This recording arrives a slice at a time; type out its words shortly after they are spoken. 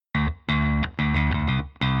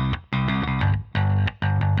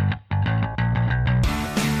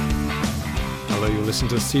listening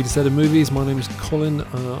to CZ of Movies. My name is Colin.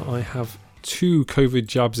 I have 2 COVID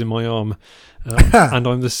jabs in my arm, and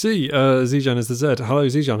I'm the C. Zijan is the Z. Hello,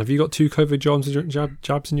 Zijan. Have you got 2 COVID jabs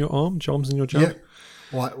in your arm? Jobs in your jab? Yeah.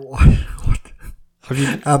 What? Have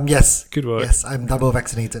you? Yes. Good work. Yes, I'm double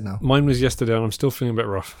vaccinated now. Mine was yesterday, and I'm still feeling a bit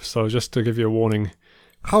rough. So just to give you a warning.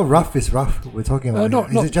 How rough is rough we're talking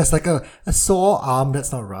about? Is it just like a sore arm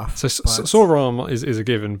that's not rough? So sore arm is a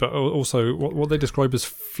given, but also what they describe as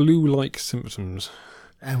flu-like symptoms.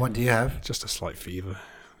 And what do you have? Just a slight fever.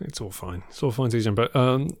 It's all fine. It's all fine, Zijan. But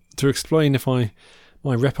to explain if my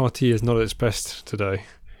repartee is not at its best today,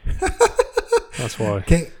 that's why.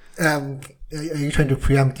 Okay, are you trying to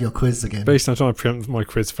preempt your quiz again? Basically, I'm trying to preempt my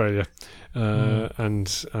quiz failure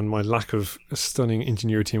and my lack of stunning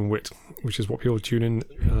ingenuity and wit, which is what people tune in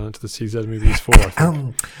to the CZ movies for, I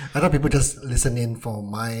think. I thought people just listen in for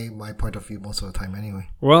my point of view most of the time anyway.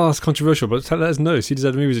 Well, that's controversial, but let us know.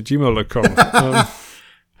 czmovies@gmail.com.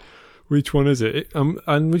 Which one is it?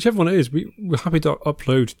 And whichever one it is, we're happy to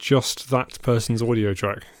upload just that person's audio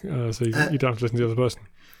track, so you don't have to listen to the other person.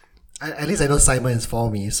 At least I know Simon is for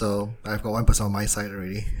me, so I've got one person on my side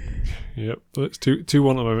already. Yep, it's 2-1 at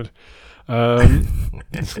the moment.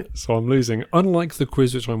 So I'm losing. Unlike the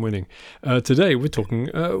quiz which I'm winning. Today we're talking.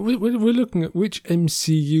 We're looking at which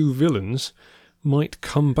MCU villains might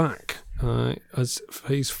come back as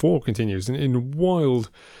Phase 4 continues in wild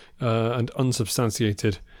and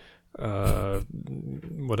unsubstantiated,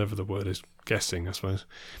 whatever the word is, guessing, I suppose.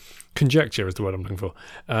 Conjecture is the word I'm looking for.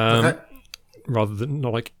 Okay. Rather than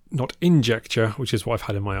not injecture, which is what I've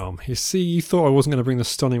had in my arm. You see, you thought I wasn't going to bring the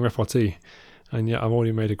stunning repartee, and yet I've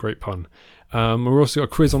already made a great pun. We've also got a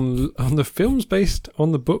quiz on the films based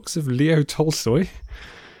on the books of Leo Tolstoy.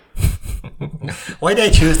 Why did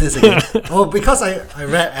I choose this again? Because I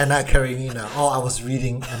read Anna Karenina. I was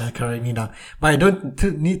reading Anna Karenina. But I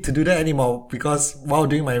don't need to do that anymore because while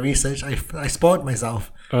doing my research, I spoiled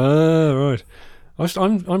myself. Right.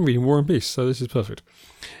 I'm reading War and Peace, so this is perfect.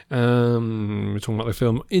 We're talking about the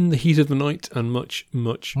film In the Heat of the Night and much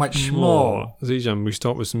more. Zijan, we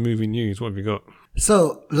start with some movie news. What have you got?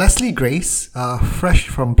 So, Leslie Grace, fresh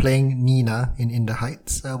from playing Nina in the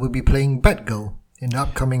Heights, will be playing Batgirl in the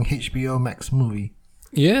upcoming HBO Max movie.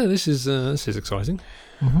 Yeah, this is exciting.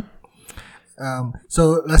 Mm-hmm.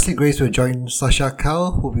 So, Leslie Grace will join Sasha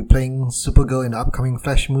Calle, who will be playing Supergirl in the upcoming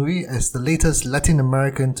Flash movie, as the latest Latin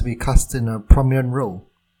American to be cast in a prominent role.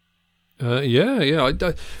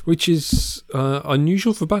 Which is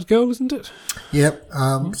unusual for Batgirl, isn't it? Yep.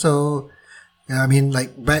 So, I mean,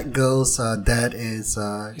 like Batgirl's dad is.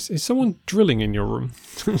 Is someone drilling in your room?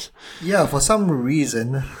 Yeah, for some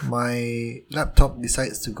reason, my laptop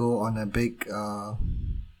decides to go on a big.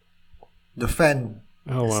 The fan.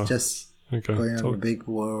 Oh wow! It's just going on a big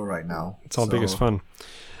whirl right now. It's our biggest fan.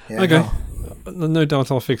 Yeah, okay, no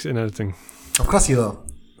doubt I'll fix it in editing. Of course you will.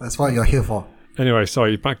 That's what you're here for. Anyway,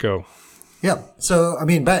 sorry, Batgirl. Yeah, so, I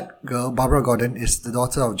mean, Batgirl, Barbara Gordon, is the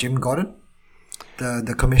daughter of Jim Gordon,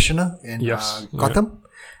 the commissioner in Gotham,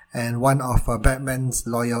 and one of Batman's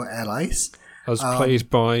loyal allies. As played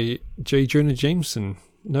by J. Jonah Jameson.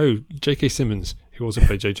 No, J.K. Simmons, who also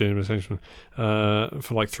played J. Jonah Jameson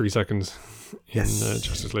for like 3 seconds in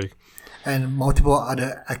Justice League. And multiple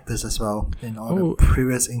other actors as well in all the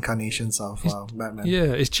previous incarnations of Batman.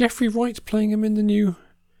 Yeah, is Jeffrey Wright playing him in the new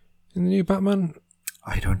Batman?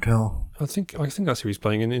 I don't know. I think that's who he's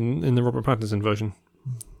playing in the Robert Pattinson version.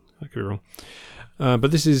 I could be wrong.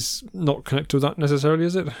 But this is not connected to that necessarily,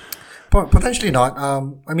 is it? Potentially not.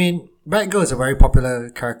 I mean, Batgirl is a very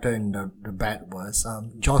popular character in the Batverse.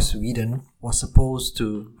 Joss Whedon was supposed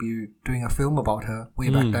to be doing a film about her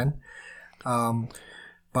way back then.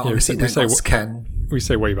 But obviously that got scanned. We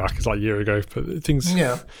say way back, it's like a year ago, but things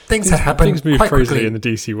have happened. Things move crazily quickly in the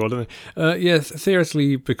DC world, don't they?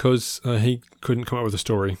 Theoretically, because he couldn't come up with a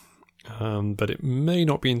story. But it may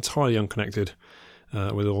not be entirely unconnected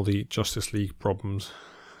with all the Justice League problems,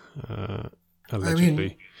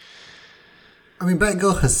 allegedly. I mean,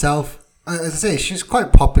 Batgirl herself, as I say, she's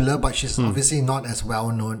quite popular, but she's obviously not as well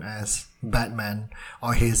known as Batman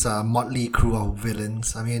or his motley crew of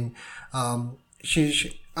villains. I mean, some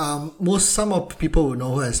of people will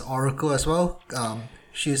know her as Oracle as well.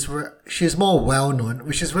 She's more well known,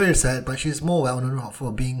 which is very sad, but she's more well known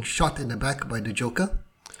for being shot in the back by the Joker.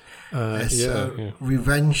 As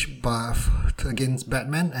revenge against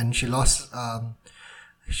Batman, and she lost her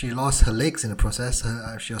legs in the process.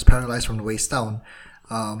 She was paralyzed from the waist down,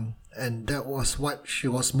 and that was what she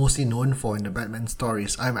was mostly known for in the Batman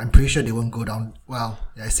stories. I'm pretty sure they won't go down. Well,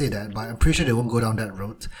 I say that, but I'm pretty sure they won't go down that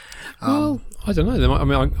road. Well, I don't know. They might. I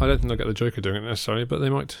mean, I don't think they'll get the Joker doing it necessarily, but they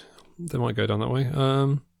might go down that way.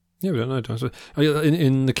 Yeah, we don't know. So,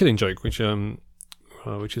 in The Killing Joke, which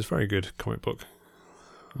is a very good comic book.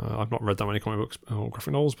 I've not read that many comic books or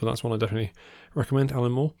graphic novels, but that's one I definitely recommend.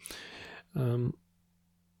 Alan Moore.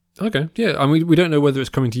 Okay, yeah. I mean, we don't know whether it's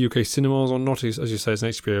coming to UK cinemas or not. As you say, it's an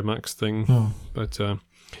HBO Max thing, but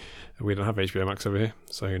we don't have HBO Max over here,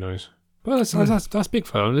 so who knows? But that's big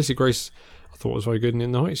for her. Alicia Grace, I thought was very good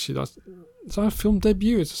in The Heights. It's her film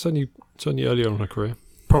debut. It's certainly earlier on in her career.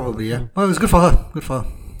 Probably, yeah. Well, it was good for her. Good for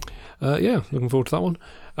her. Yeah, looking forward to that one.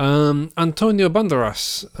 Antonio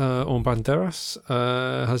Banderas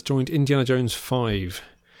has joined Indiana Jones 5.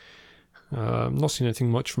 Not seen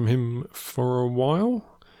anything much from him for a while.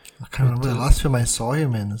 I can't remember the last film I saw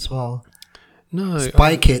him in as well. No.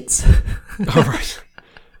 Spy Kids. All right.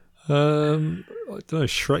 I don't know,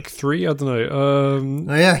 Shrek 3? I don't know.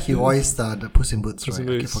 Oh yeah, he voiced the Puss in Boots, Puss right?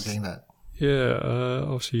 in I keep Boots. forgetting that. Yeah,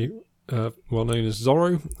 obviously well known as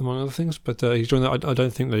Zorro, among other things, but he's joined that. I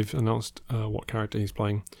don't think they've announced what character he's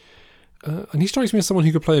playing. And he strikes me as someone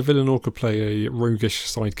who could play a villain or could play a roguish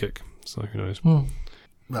sidekick, so who knows.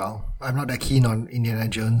 Well, I'm not that keen on Indiana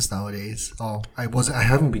Jones nowadays. I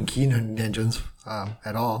haven't been keen on Indiana Jones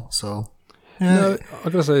at all. So, yeah. No, I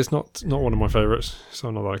gotta say it's not one of my favourites, so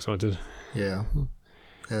I'm not that excited. Yeah,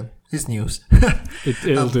 it's news.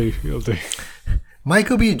 It'll do.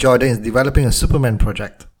 Michael B. Jordan is developing a Superman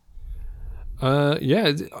project. Yeah,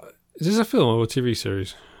 is this a film or a TV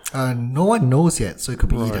series? No one knows yet, so it could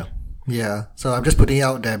be either. Yeah, so I'm just putting it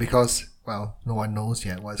out there because, well, no one knows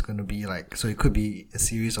yet what it's going to be like. So it could be a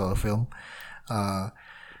series or a film.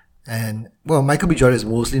 And, well, Michael B. Jordan is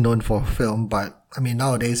mostly known for film, but, I mean,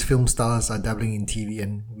 nowadays film stars are dabbling in TV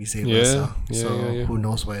and we say versa. Who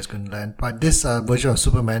knows where it's going to land. But this version of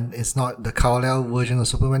Superman is not the Kal-El version of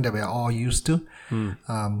Superman that we are all used to.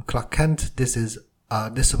 Clark Kent, this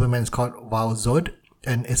Superman is called Val-Zod,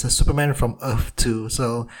 and it's a Superman from Earth 2.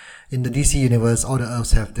 So in the DC universe, all the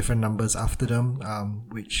Earths have different numbers after them,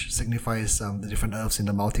 which signifies the different Earths in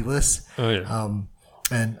the multiverse. Oh, yeah.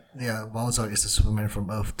 And yeah, Val-Zod is the Superman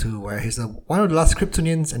from Earth 2, where he's one of the last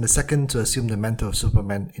Kryptonians and the second to assume the mantle of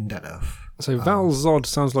Superman in that Earth. So Val-Zod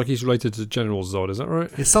sounds like he's related to General Zod, is that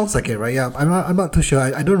right? It sounds like it, right? Yeah, I'm not too sure.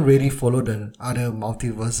 I don't really follow the other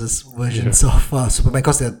multiverses versions of Superman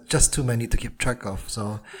because there are just too many to keep track of.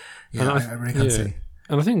 So yeah, I really can't say.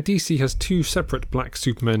 And I think DC has 2 separate Black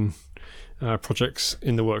Superman projects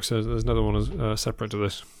in the works. So there's another one separate to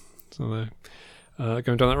this. So they're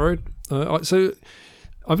going down that road. So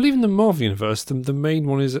I believe in the Marvel universe, the main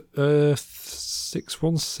one is Earth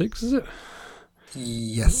 616, is it?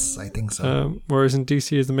 Yes, I think so. Whereas in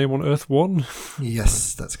DC is the main one Earth 1?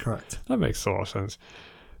 Yes, that's correct. That makes a lot of sense.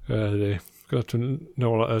 You're going to have to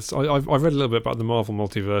know all that Earths. I've read a little bit about the Marvel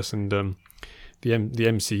multiverse, and the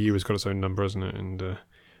MCU has got its own number, hasn't it? And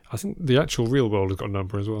I think the actual real world has got a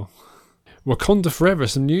number as well. Wakanda Forever,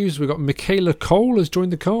 some news. We've got Michaela Cole has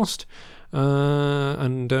joined the cast.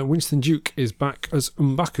 And Winston Duke is back as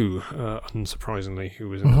M'Baku, unsurprisingly, who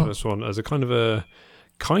was in the first one, as a kind of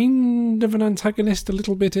an antagonist, a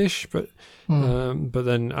little bit-ish, but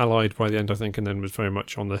then allied by the end, I think, and then was very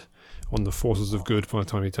much on the forces of good by the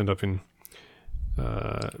time he turned up in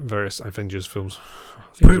various Avengers films.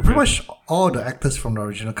 Pretty much all the actors from the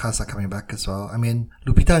original cast are coming back as well. I mean,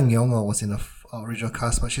 Lupita Nyong'o was in the original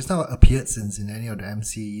cast, but she's not appeared since in any of the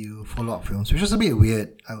MCU follow-up films, which was a bit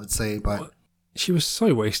weird, I would say. But she was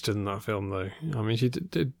so wasted in that film, though. I mean, she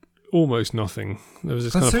did almost nothing. There was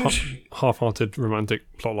this kind of half-hearted romantic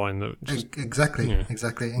plotline that just, exactly.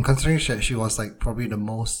 And considering she was like probably the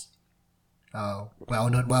most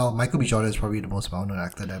well-known. Well, Michael B. Jordan is probably the most well-known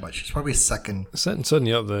actor there, but she's probably second.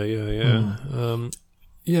 Certainly up there. Yeah.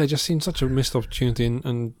 It just seemed such a missed opportunity,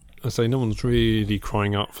 and I say no one's really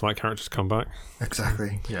crying out for that character to come back.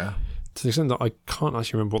 Exactly. Yeah. To the extent that I can't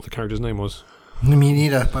actually remember what the character's name was. Me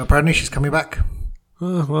neither, but apparently she's coming back.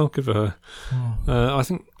 Oh, well, good for her. I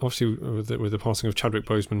think, obviously, with the passing of Chadwick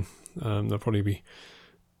Boseman, they'll probably be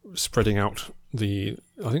spreading out I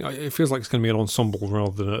think it feels like it's going to be an ensemble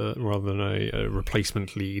rather than a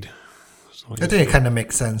replacement lead. So I think it kind of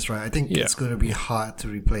makes sense, right? I think it's going to be hard to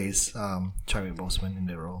replace Chadwick Boseman in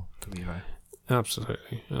the role, to be fair.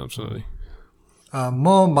 Absolutely.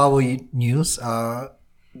 More Marvel news.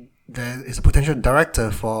 There is a potential director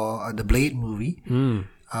for the Blade movie.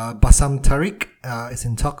 Bassam Tariq is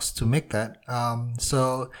in talks to make that.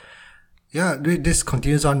 This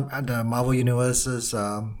continues on the Marvel Universe's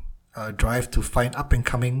drive to find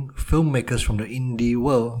up-and-coming filmmakers from the indie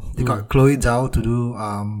world. They got Chloe Zhao to do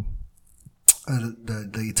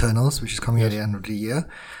the Eternals, which is coming at the end of the year.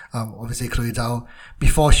 Obviously, Chloe Zhao,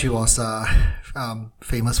 before she was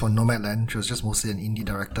famous for Nomadland, she was just mostly an indie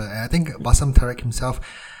director. And I think Bassam Tariq himself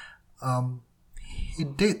he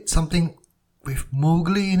did something with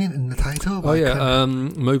Mowgli in it in the title. Oh yeah,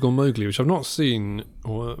 Mogul Mowgli, which I've not seen,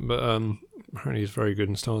 but apparently he's very good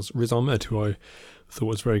in stars. Riz Ahmed, who I thought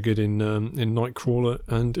was very good in Nightcrawler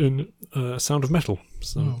and in Sound of Metal.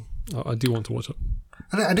 So I do want to watch it.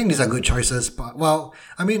 I think these are good choices, but well,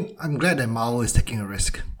 I mean, I'm glad that Marvel is taking a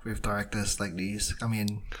risk with directors like these. I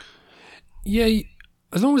mean, yeah,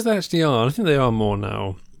 as long as they actually are, I think they are more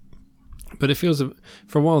now. But it feels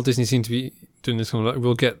for a while Disney seemed to be doing this kind of like,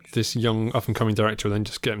 we'll get this young up and coming director and then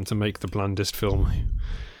just get him to make the blandest film.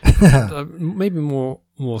 Maybe more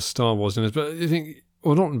Star Wars in it, but I think,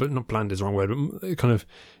 or not bland is the wrong word, but kind of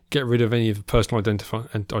get rid of any of the personal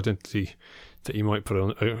identity that you might put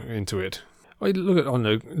into it. I look at, I don't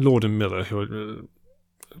know, Lord and Miller, who are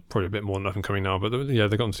probably a bit more than up and coming now, but yeah,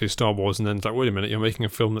 they got into Star Wars, and then it's like, wait a minute, you're making a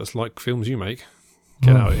film that's like films you make.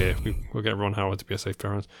 Get out of here. We'll get Ron Howard to be a safe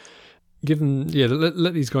pair. Give them,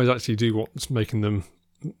 let these guys actually do what's making them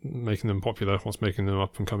popular, what's making them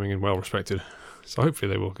up and coming and well respected. So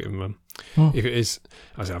hopefully they will give them. If it is,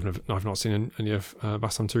 as I've not seen any of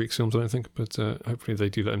Bassam Tariq's films, I don't think, but hopefully they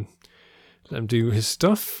do let him do his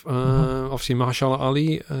stuff. Obviously, Mahershala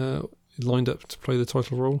Ali lined up to play the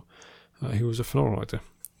title role. He was a phenomenal actor.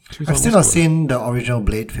 I've still not seen the original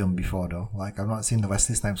Blade film before, though. Like, I've not seen the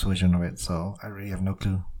Wesley Snipes version of it, so I really have no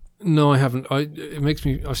clue. No, I haven't.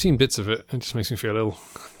 I've seen bits of it. It just makes me feel ill.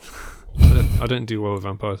 I don't do well with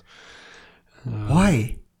vampires.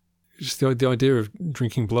 Why? Just the idea of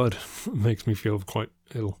drinking blood makes me feel quite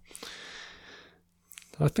ill.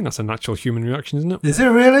 I think that's a natural human reaction, isn't it? Is it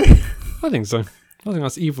really? I think so. I think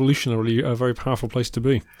that's evolutionarily a very powerful place to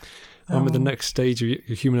be. I'm at the next stage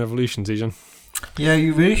of human evolution, Zijan. Yeah,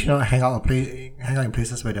 you really should not hang out in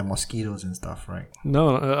places where there are mosquitoes and stuff, right?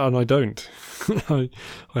 No, and I don't. I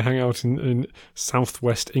hang out in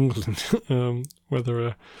southwest England, where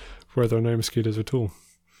there are no mosquitoes at all.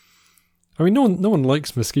 I mean, no one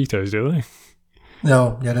likes mosquitoes, do they?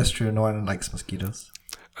 No, yeah, that's true. No one likes mosquitoes.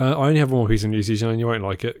 I only have one more piece of news, Zijan, and you won't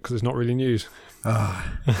like it because it's not really news.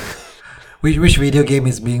 Which video game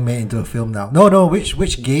is being made into a film now? No.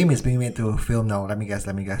 Which game is being made into a film now? Let me guess.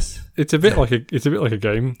 It's a bit like a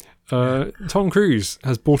game. Tom Cruise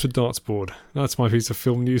has bought a darts board. That's my piece of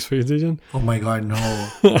film news for you, Zijan. Oh my god, no!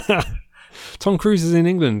 Tom Cruise is in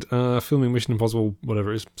England filming Mission Impossible,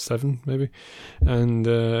 whatever it is, 7 maybe, and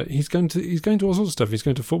he's going to all sorts of stuff. He's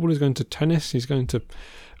going to football. He's going to tennis. He's going to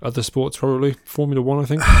other sports, probably Formula 1, I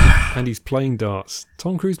think, and he's playing darts.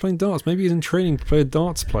 Tom Cruise playing darts. Maybe he's in training to play a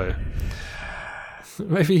darts player.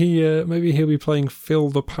 Maybe he'll be playing Phil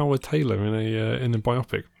the Power Taylor in a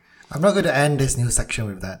biopic. I'm not going to end this news section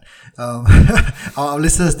with that. Our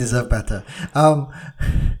listeners deserve better.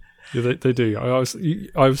 Yeah, they do. I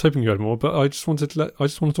was hoping you had more, but I just want to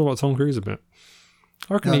talk about Tom Cruise a bit.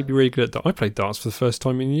 I reckon he'd be really good at that. I played darts for the first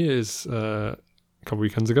time in years a couple of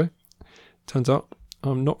weekends ago. Turns out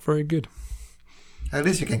I'm not very good. At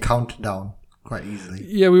least you can count down quite easily.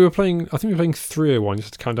 Yeah, I think we were playing 301,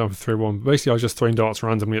 just to count down for 301. Basically, I was just throwing darts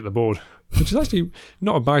randomly at the board, which is actually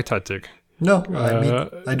not a bad tactic. No,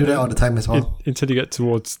 I do that all the time as well. Until you get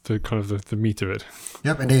towards the kind of the meat of it.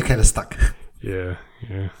 Yep, and then you're kind of stuck. Yeah.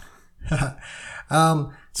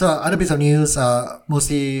 So other bits of news,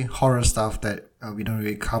 mostly horror stuff that we don't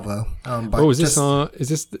really cover. But is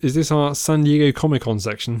this our San Diego Comic Con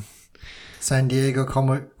section? San Diego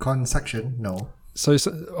Comic Con section? No. So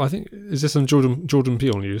I think, is this some Jordan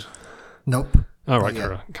Peele news? Nope. All right,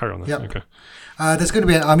 carry on then. Yep. Okay. There's going to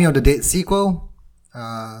be an Army of the Dead sequel.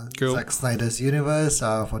 Cool. Zack Snyder's universe.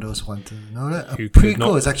 For those who want to know that, a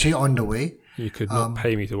prequel is actually on the way. You could not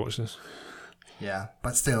pay me to watch this. Yeah,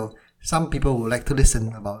 but still, some people would like to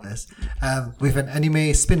listen about this. With an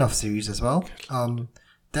anime spin-off series as well.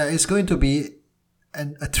 There is going to be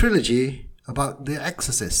a trilogy about The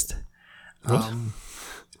Exorcist. What?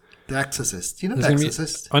 The Exorcist. You know The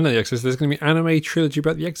Exorcist? I know The Exorcist. There's going to be an anime trilogy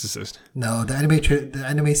about The Exorcist. No, the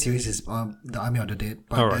anime series is The Army of the Dead.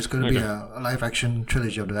 But there's going to be a live-action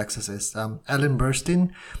trilogy of The Exorcist. Ellen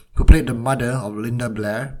Burstyn, who played the mother of Linda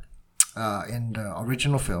Blair in the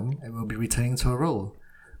original film, will be returning to her role.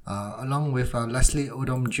 Along with Leslie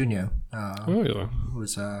Odom Jr.,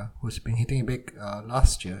 who's been hitting it big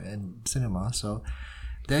last year in cinema. So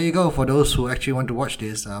there you go. For those who actually want to watch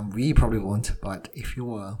this, we probably won't. But if you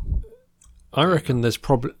were, I reckon there's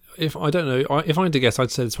probably. If I had to guess,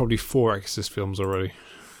 I'd say there's probably 4 Exorcist films already.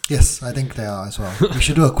 Yes, I think there are as well. We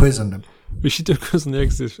should do a quiz on them. We should do a quiz on the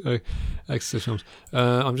Exorcist films.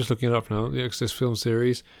 I'm just looking it up now. The Exorcist film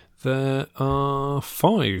series. There are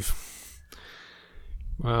 5.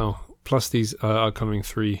 Wow. Plus these upcoming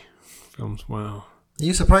 3 films. Wow. Are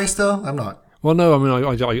you surprised though? I'm not. Well, no, I mean,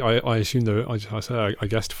 I assumed though. I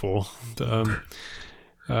guessed 4.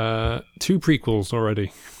 But, 2 prequels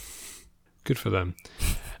already. Good for them.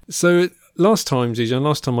 So last time,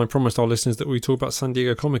 Zijan, I promised our listeners that we talk about San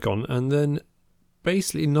Diego Comic-Con, and then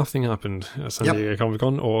basically nothing happened at San Diego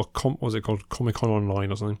Comic-Con, or what was it called, Comic-Con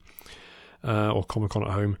Online or something, or Comic-Con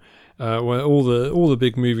at Home, where all the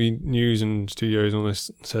big movie news and studios and all this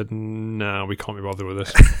said, "Nah, we can't be bothered with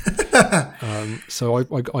this." So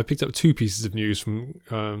I picked up 2 pieces of news from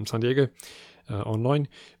San Diego Online.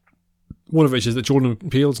 One of which is that Jordan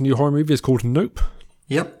Peele's new horror movie is called Nope.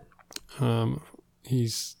 Yep.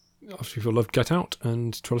 He's obviously people love Get Out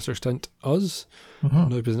and to a lesser extent Us.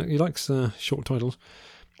 Nope, isn't it? He likes short titles.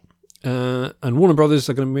 And Warner Brothers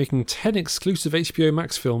are going to be making 10 exclusive HBO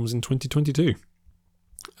Max films in 2022.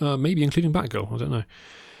 Maybe including Batgirl, I don't know.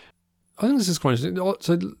 I think this is quite interesting.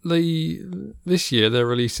 So this year they're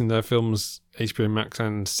releasing their films HBO Max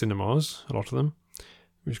and cinemas, a lot of them,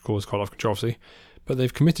 which caused quite a lot of controversy. But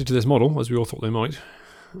they've committed to this model, as we all thought they might.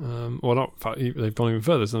 Well, not, in fact, they've gone even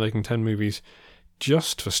further, so they're making 10 movies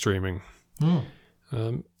just for streaming. I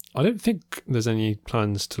don't think there's any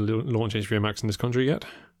plans to launch HBO Max in this country yet.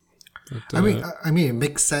 But, I mean, it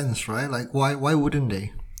makes sense, right? Like, why wouldn't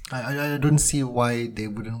they? I don't see why they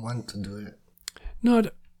wouldn't want to do it. No,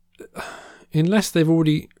 unless they've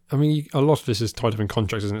already. I mean, a lot of this is tied up in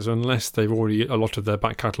contracts, isn't it? So unless they've already, a lot of their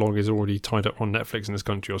back catalogue is already tied up on Netflix in this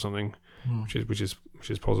country or something, which is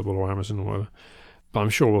possible, or Amazon or whatever. But I'm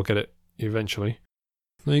sure we'll get it eventually.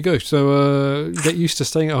 There you go. So get used to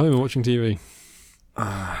staying at home and watching TV.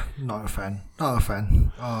 Not a fan.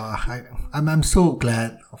 I'm so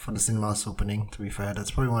glad for the cinemas opening. To be fair,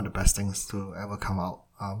 that's probably one of the best things to ever come out.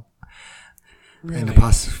 Really? In the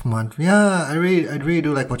past month, yeah, I really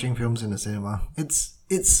do like watching films in the cinema. It's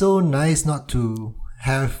so nice not to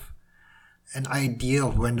have an idea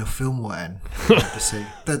of when the film will end. I have to say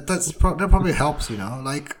that probably helps.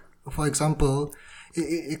 Like for example,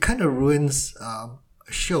 it kind of ruins a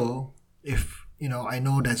show if I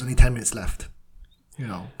know there's only 10 minutes left.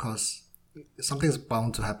 Because something's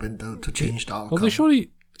bound to happen to change the outcome. Well, they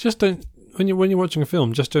surely just don't. When you're watching a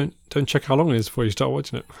film, just don't check how long it is before you start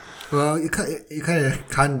watching it. Well, you kind of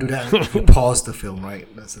can't do that if you pause the film, right?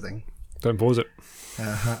 That's the thing. Don't pause it.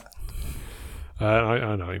 Uh-huh.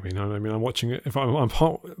 I know what you mean. I mean, I'm watching it. If I'm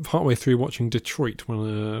partway through watching Detroit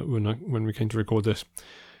when we came to record this,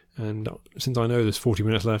 and since I know there's 40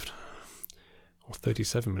 minutes left, or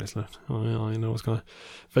 37 minutes left, I know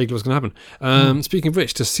vaguely what's going to happen. Speaking of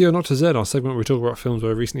which, to see or not to Z, our segment where we talk about films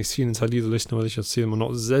where I've recently seen and tell you the listener whether you should see them or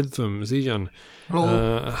not Z them. Zijan,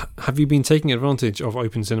 have you been taking advantage of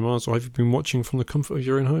open cinemas, or have you been watching from the comfort of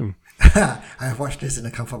your own home? I've watched this in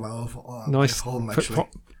the comfort of my own nice home, actually.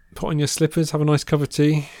 Put on your slippers, have a nice cup of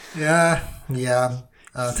tea. Yeah.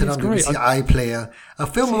 Turn on the iPlayer. A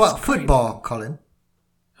film about football, Colin.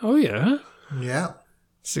 Oh, yeah? Yeah.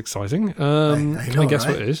 It's exciting. I know, can I guess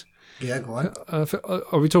right? what it is? Yeah, go on.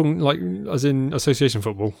 Are we talking like as in association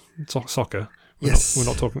football, soccer? Yes. We're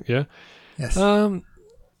not talking. Yeah. Yes. I'm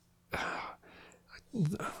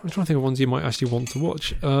trying to think of ones you might actually want to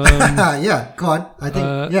watch. Yeah, go on. I think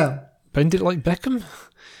Bend It Like Beckham.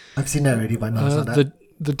 I've seen that already, but not that.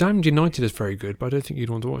 The Damned United is very good, but I don't think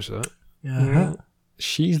you'd want to watch that. Yeah.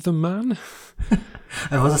 She's the Man.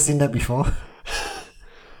 I've also seen that before.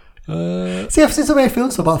 See, I've seen so many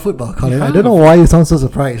films about football, Colin. I don't know why you sound so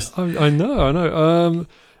surprised. I know.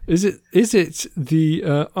 Is it the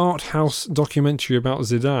art house documentary about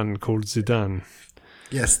Zidane called Zidane?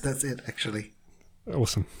 Yes, that's it, actually.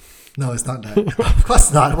 Awesome. No, it's not that. Of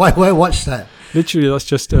course not. Why watch that? Literally, that's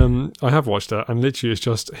just... I have watched that, and literally it's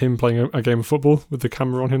just him playing a game of football with the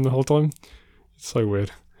camera on him the whole time. It's so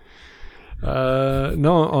weird. The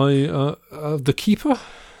Keeper?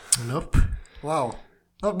 Nope. Wow.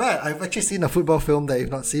 Not bad. I've actually seen a football film that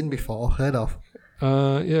you've not seen before or heard of.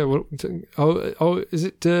 Yeah. Well, is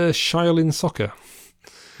it Shaolin Soccer?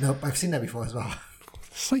 Nope, I've seen that before as well.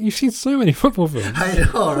 It's like you've seen so many football films. I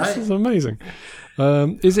know, right? This is amazing.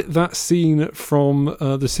 Is it that scene from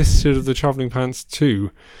The Sisters of the Travelling Pants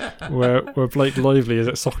 2 where Blake Lively is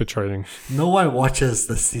at soccer training? No one watches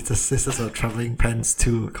The Sisters of the Travelling Pants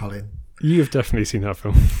 2, Colin. You've definitely seen that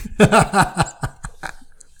film.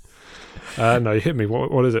 No, you hit me.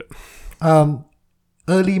 What is it?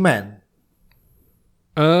 Early Man.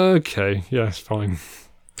 Okay, yes, fine.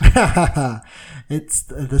 It's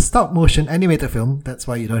the stop motion animated film. That's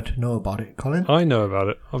why you don't know about it, Colin. I know about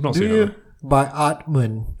it. I've not seen it. By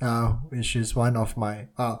Artman, which is one of my...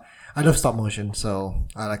 I love stop motion, so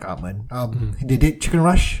I like Artman. They did Chicken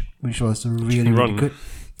Rush, which was really good.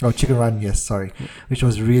 Oh, Chicken Run, yes, sorry. Which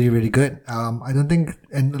was really, really good. I don't think,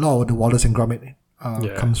 and a lot of the Wallace and Gromit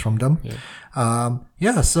comes from them.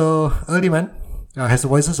 So Early Man has the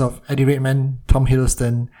voices of Eddie Redmayne, Tom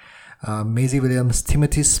Hiddleston, Maisie Williams,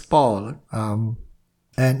 Timothy Spall, and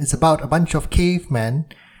it's about a bunch of cavemen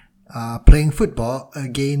playing football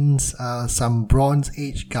against some Bronze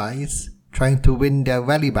Age guys trying to win their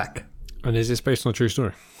valley back. And is this based on a true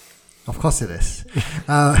story? Of course it is.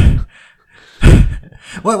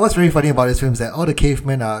 What's really funny about this film is that all the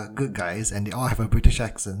cavemen are good guys and they all have a British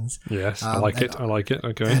accent. Yes, I like it.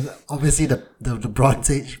 Okay. And obviously the Bronze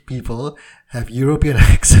Age people have European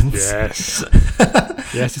accents. Yes.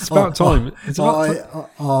 Yes, it's about time.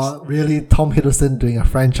 Or really Tom Hiddleston doing a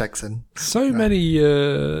French accent.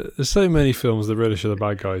 There's so many films the British are the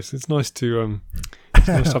bad guys. It's nice to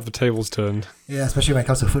have the tables turned. Yeah, especially when it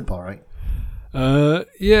comes to football, right?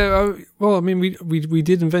 Well, I mean, we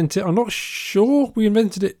did invent it. I'm not sure we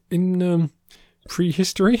invented it in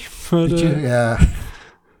prehistory. But, Did you? Yeah.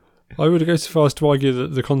 I would go so far as to argue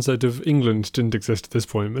that the concept of England didn't exist at this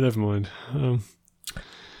point, but never mind.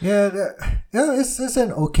 It's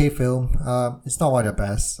an okay film. It's not one of the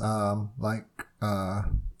best.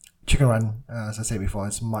 Chicken Run, as I said before,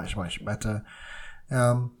 it's much, much better.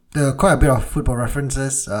 There are quite a bit of football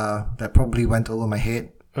references that probably went over my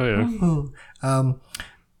head. Oh yeah.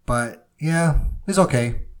 But yeah, it's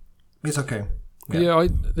okay. It's okay. Yeah,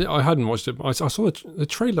 I hadn't watched it. I saw the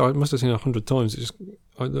trailer. I must have seen it 100 times.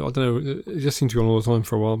 I don't know. It just seemed to be on all the time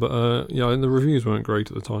for a while. But and the reviews weren't great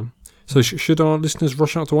at the time. So should our listeners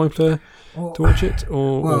rush out to iPlayer to watch it,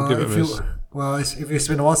 or give it a miss? If it's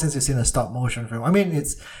been a while since you've seen a stop motion film, I mean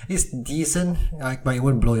it's decent, but it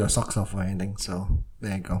wouldn't blow your socks off or anything. So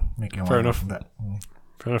there you go. Make your Fair enough. From that.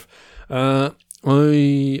 Fair enough.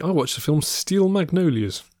 I watched the film Steel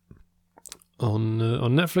Magnolias on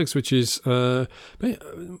Netflix, which is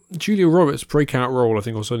Julia Roberts' breakout role. I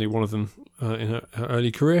think was only one of them in her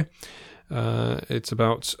early career. It's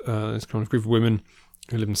about this kind of group of women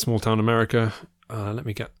who live in small town America. Am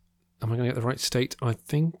I going to get the right state? I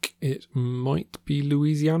think it might be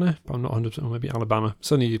Louisiana, but I'm not 100%, or maybe Alabama.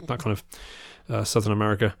 Certainly that kind of Southern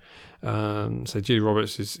America. So Julia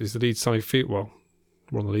Roberts is the lead. Sally Field, one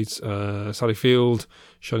of the leads. Sally Field,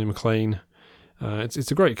 Shirley MacLaine.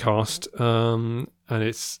 It's a great cast, and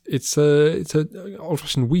it's a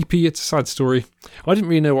old-fashioned weepy. It's a sad story. I didn't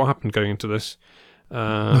really know what happened going into this.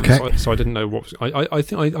 Okay. So I didn't know what. I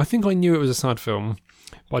think I knew it was a sad film,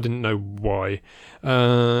 but I didn't know why.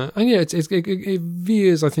 And yeah, it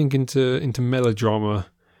veers, I think, into melodrama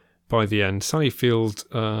by the end. Sally Field,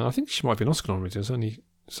 I think she might be an Oscar nominated. Certainly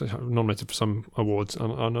nominated for some awards,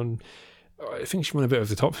 and I think she went a bit over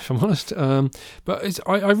the top, if I'm honest. But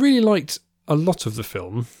I really liked a lot of the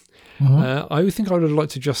film. Mm-hmm. I think I would have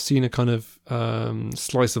liked to just seen a kind of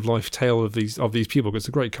slice of life tale of these people, because it's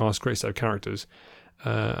a great cast, great set of characters,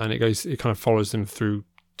 and it kind of follows them through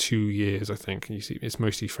 2 years, I think. And you see, it's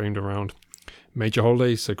mostly framed around major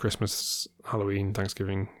holidays, so Christmas, Halloween,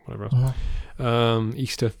 Thanksgiving, whatever else, Mm-hmm.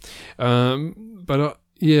 Easter. But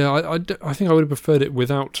I think I would have preferred it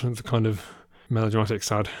without the kind of melodramatic,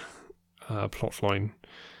 sad plot line.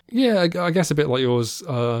 Yeah, I guess a bit like yours.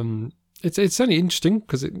 It's certainly interesting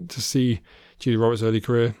to see Julia Roberts' early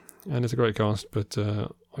career, and it's a great cast. But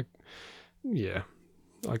I'm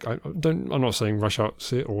not saying rush out to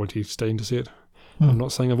see it or indeed stay in to see it. I'm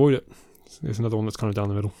not saying avoid it. It's another one that's kind of down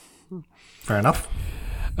the middle. Fair enough.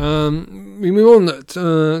 We move on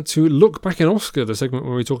to Look Back in Oscar, the segment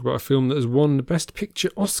where we talk about a film that has won the Best Picture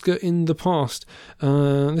Oscar in the past.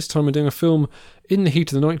 This time we're doing a film, In the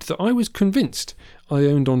Heat of the Night, that I was convinced I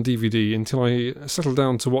owned on DVD until I settled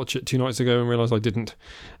down to watch it 2 nights ago and realised I didn't,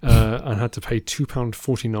 and had to pay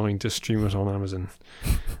 £2.49 to stream it on Amazon.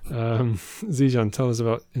 Zijan, tell us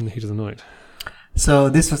about In the Heat of the Night. So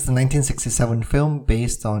this was the 1967 film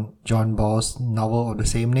based on John Ball's novel of the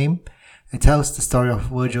same name. It tells the story of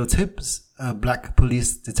Virgil Tibbs, a black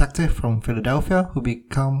police detective from Philadelphia who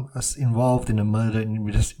becomes involved in a murder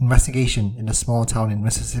investigation in a small town in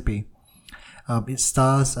Mississippi. It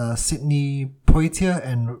stars Sidney Poitier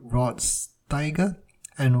and Rod Steiger,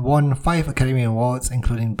 and won 5 Academy Awards,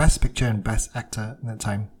 including Best Picture and Best Actor at the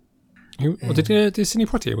time. Did Sidney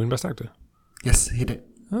Poitier win Best Actor? Yes, he did.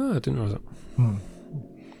 I didn't know that.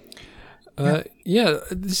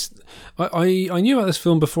 I knew about this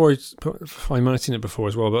film before. I might have seen it before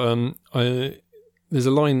as well, but there's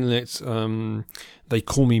a line in it. They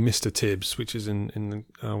call me Mr. Tibbs, which is in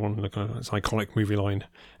one of the kind of it's an iconic movie line.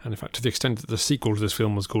 And in fact, to the extent that the sequel to this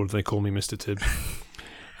film was called "They Call Me Mr. Tibbs,"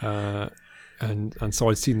 and so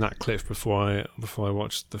I'd seen that clip before I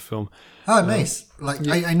watched the film. Oh, nice!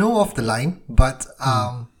 I know of the line, but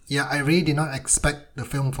Yeah, I really did not expect the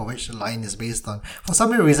film for which the line is based on. For some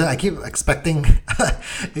weird reason, I keep expecting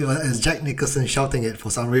it was Jack Nicholson shouting it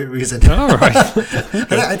for some weird reason. All right.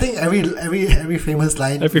 Okay. I think every famous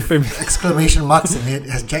line, exclamation marks in it,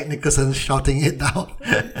 has Jack Nicholson shouting it down.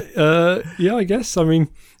 Yeah, I guess. I mean,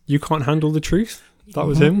 You Can't Handle the Truth. That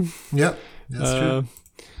was him. Yep, that's true.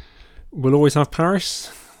 We'll Always Have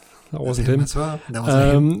Paris. That wasn't him as well. That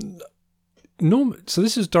wasn't him. So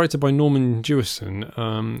this is directed by Norman Jewison,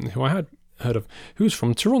 who I had heard of, who's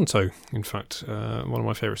from Toronto, in fact, one of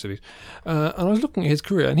my favourite cities. And I was looking at his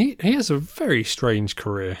career, and he has a very strange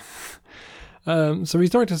career. So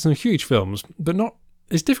he's directed some huge films, but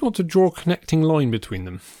it's difficult to draw a connecting line between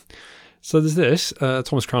them. So there's this,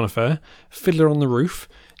 Thomas Crown Affair, Fiddler on the Roof,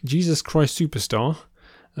 Jesus Christ Superstar,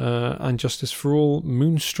 and Justice for All,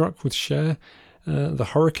 Moonstruck with Cher, The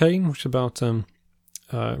Hurricane, which is about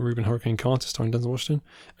Reuben Hurricane Carter starring Denzel Washington,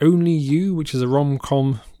 Only You, which is a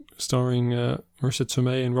rom-com starring Marissa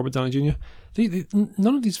Tomei and Robert Downey Jr.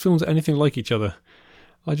 None of these films are anything like each other.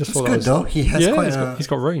 I just thought good though. He has he's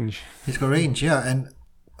got range. He's got range, yeah, and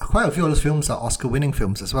quite a few of those films are Oscar-winning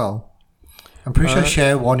films as well. I'm pretty sure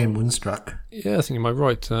Cher won in Moonstruck. Yeah, I think you might be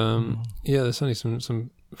right. Yeah, there's certainly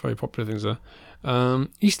some very popular things there.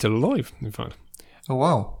 He's still alive, in fact. Oh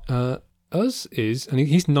wow. And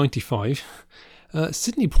he's 95.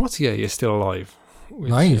 Sidney Poitier is still alive.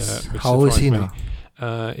 Nice. How old is he now?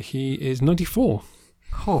 He is 94.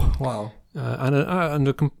 Oh wow. And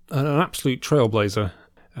an absolute trailblazer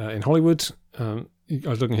in Hollywood. I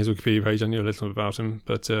was looking at his Wikipedia page. I knew a little bit about him,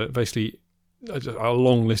 but basically a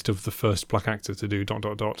long list of the first black actor to do ... It's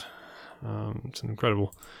an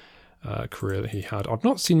incredible career that he had. I've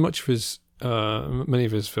not seen much of his many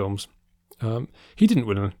of his films. He didn't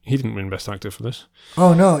win Best Actor for this.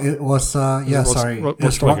 Oh no, it was sorry. Rod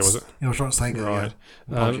Steiger, was it? It was Rod Steiger, right.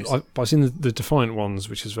 Yeah. I've seen the Defiant Ones,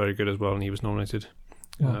 which is very good as well, and he was nominated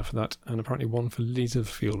for that, and apparently won for Leads of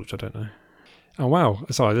the Field, which I don't know. Oh wow!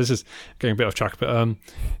 Sorry, this is getting a bit off track,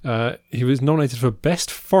 but he was nominated for Best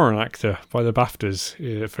Foreign Actor by the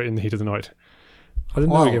BAFTAs for In the Heat of the Night. I didn't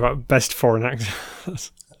know about Best Foreign Actor.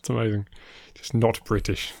 That's amazing. Just not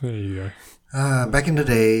British. There you go. Back in the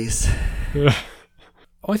days. Yeah.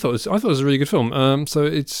 I thought it was a really good film. So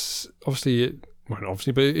it's but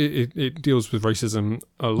it deals with racism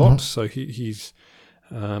a lot. So he's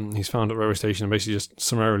found at a railway station and basically just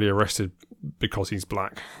summarily arrested because he's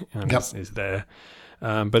black and is there.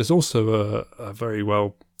 But it's also a very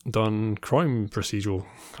well done crime procedural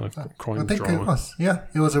kind of crime drama. I think it was. Yeah,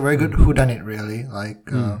 it was a very good whodunit, really. Like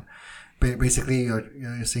basically,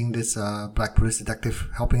 you're seeing this black police detective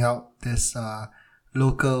helping out this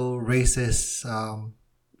local racist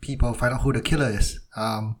people find out who the killer is.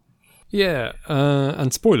 And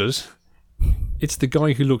spoilers. It's the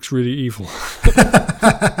guy who looks really evil.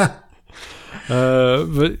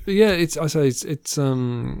 But yeah, it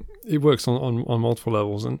works on multiple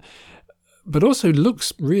levels, but also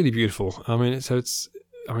looks really beautiful. I mean, as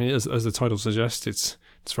the title suggests, it's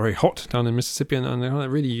very hot down in Mississippi,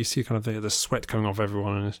 and really you see kind of the sweat coming off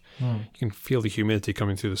everyone, and you can feel the humidity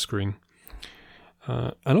coming through the screen.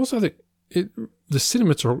 And also the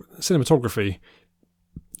cinematography,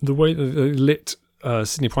 the way that they lit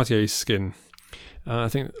Sidney Poitier's skin. I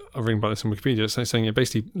think I'm reading about this on Wikipedia, saying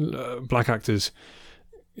basically black actors,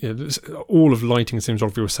 all of lighting and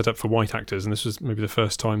cinematography was set up for white actors, and this was maybe the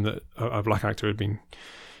first time that a black actor had been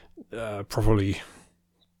properly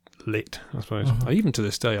lit, I suppose. Even to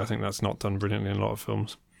this day, I think that's not done brilliantly in a lot of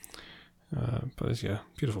films. But it's,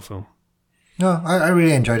 beautiful film. No, I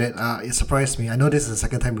really enjoyed it. It surprised me. I know this is the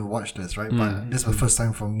second time we watched this, right? But this was the first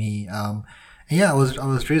time for me. I was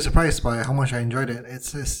really surprised by how much I enjoyed it.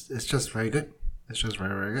 It's just very good. It's just very,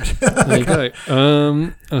 very good. There you go.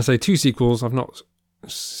 And I say 2 sequels. I've not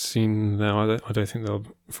seen now. I don't think they'll.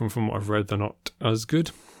 From what I've read, they're not as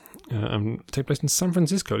good. And take place in San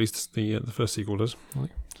Francisco. At least the first sequel does.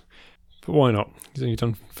 But why not? You've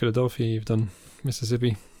done Philadelphia. You've done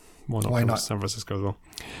Mississippi. Why not San Francisco as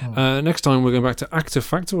well? Next time we're going back to Actor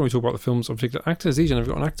Factor, where we talk about the films of particular actors. Zijan, have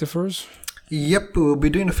you got an actor for us? Yep, we'll be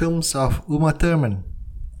doing the films of Uma Thurman.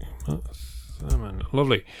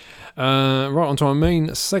 Lovely. Right, on to our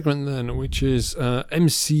main segment then, which is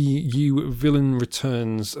MCU Villain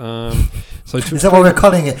Returns. Is that what we're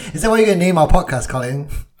calling it? Is that what you're going to name our podcast, Colin?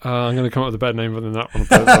 I'm going to come up with a better name than that one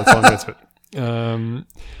by the time I get to it.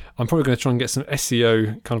 I'm probably going to try and get some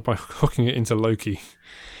SEO kind of by hooking it into Loki.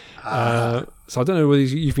 So I don't know whether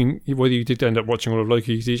you did end up watching all of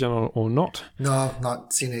Loki, Zijan, or not. No, I've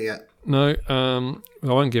not seen it yet. No, I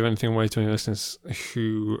won't give anything away to any listeners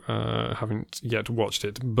who haven't yet watched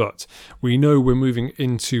it, but we know we're moving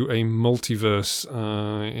into a multiverse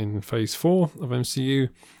in Phase 4 of MCU.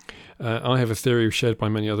 I have a theory shared by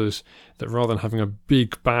many others that rather than having a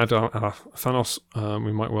big bad Thanos,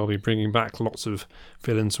 we might well be bringing back lots of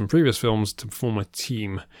villains from previous films to form a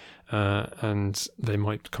team, and they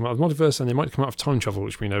might come out of the multiverse, and they might come out of time travel,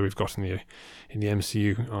 which we know we've got in the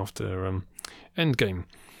MCU after Endgame.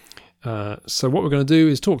 So what we're going to do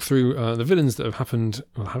is talk through the villains that have villains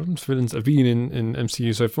that have been in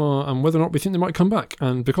MCU so far, and whether or not we think they might come back.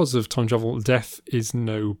 And because of time travel, death is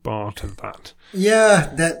no bar to that.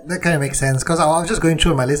 Yeah, that kind of makes sense, because I was just going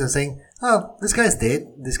through my list and saying, oh, this guy's dead.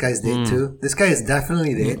 This guy's dead too. This guy is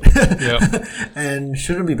definitely dead. Yeah. And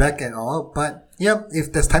shouldn't be back at all. But yeah,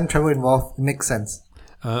 if there's time travel involved, it makes sense.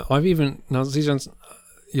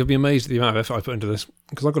 You'll be amazed at the amount of effort I put into this,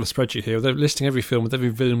 because I've got a spreadsheet here. They're listing every film with every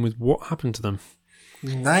villain with what happened to them.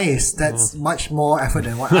 Nice. That's much more effort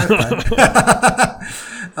than what I've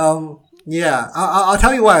done. Yeah, I'll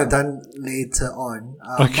tell you what I've done later on.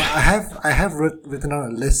 Okay. But I have written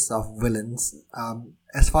on a list of villains,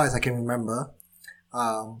 as far as I can remember.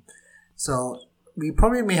 So we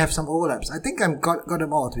probably may have some overlaps. I think I've got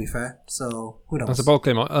them all, to be fair. So who knows? That's a bold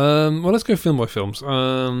claim. Well, let's go film by films.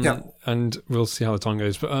 Yeah. And we'll see how the time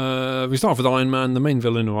goes. But we start off with Iron Man. The main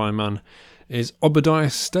villain of Iron Man is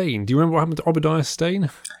Obadiah Stane. Do you remember what happened to Obadiah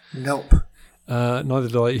Stane? Nope. Neither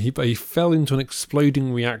did I. He fell into an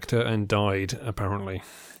exploding reactor and died, apparently.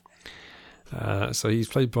 So he's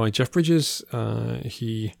played by Jeff Bridges.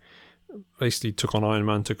 He basically took on Iron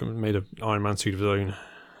Man, made an Iron Man suit of his own,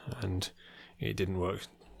 and it didn't work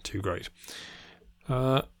too great.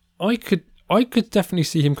 I could definitely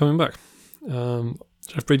see him coming back.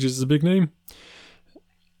 Jeff Bridges is a big name.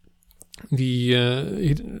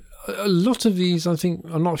 A lot of these, I think,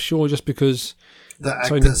 I'm not sure, just because the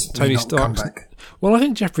actors Tony may not come Stark's. back. Well, I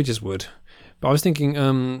think Jeff Bridges would, but I was thinking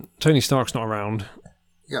Tony Stark's not around.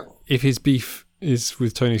 Yep. If his beef is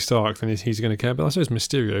with Tony Stark, then he's going to care. But I suppose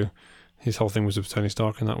Mysterio, his whole thing was with Tony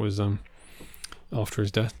Stark, and that was after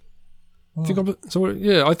his death. I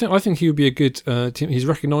think he would be a good team. He's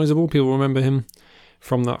recognisable. People remember him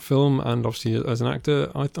from that film, and obviously as an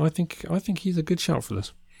actor, I think he's a good shout for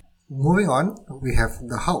this. Moving on, we have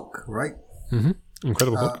the Hulk, right? Mm-hmm.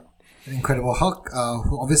 Incredible Hulk. Incredible Hulk,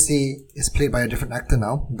 who obviously is played by a different actor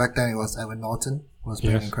now. Back then it was Edward Norton who was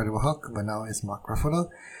playing Incredible Hulk, but now it's Mark Ruffalo.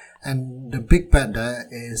 And the big bad there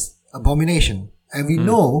is Abomination. And we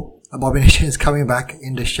know Abomination is coming back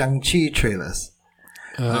in the Shang-Chi trailers.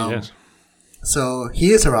 Yes. So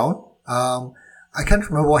he is around. I can't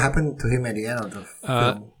remember what happened to him at the end of the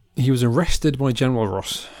film. He was arrested by General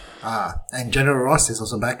Ross. And General Ross is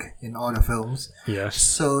also back in all the films. Yes.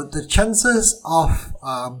 So the chances of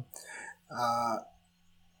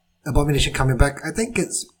Abomination coming back, I think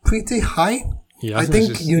it's pretty high. Yeah, I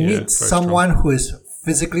think you need someone who is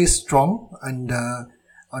physically strong and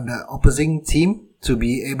on the opposing team to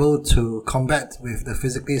be able to combat with the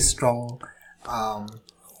physically strong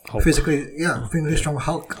physically strong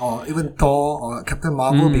Hulk, or even Thor or Captain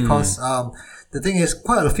Marvel, because the thing is,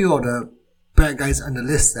 quite a few of the bad guys on the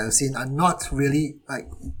list that I've seen are not really like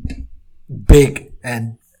big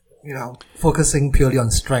and focusing purely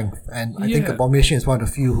on strength, and I think Abomination is one of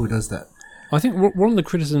the few who does that. I think one of the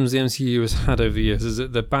criticisms the MCU has had over the years is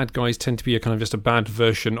that the bad guys tend to be a kind of just a bad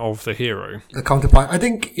version of the hero. The counterpart. I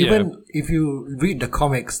think even if you read the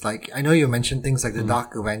comics, like I know you mentioned things like the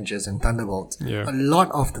Dark Avengers and Thunderbolts, a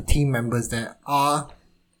lot of the team members there are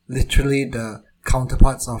literally the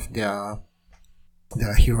counterparts of their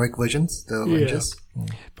heroic versions, the Avengers.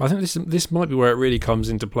 But I think this might be where it really comes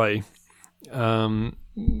into play,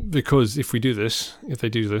 because if they do this,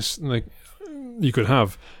 like, you could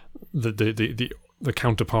have the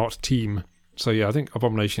counterpart team. So I think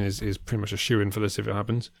Abomination is pretty much a shoo-in for this if it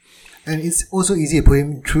happens. And it's also easy to put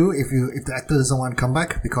him through if the actor doesn't want to come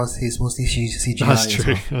back, because he's mostly CGI. That's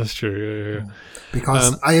true. That's true. Yeah.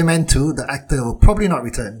 Because Iron Man 2, the actor will probably not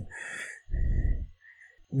return.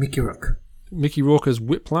 Mickey Rourke as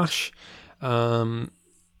Whiplash. There are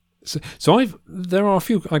a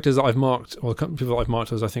few actors that I've marked, or people that I've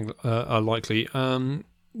marked as I think are likely.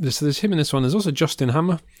 There's him in this one. There's also Justin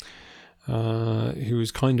Hammer, who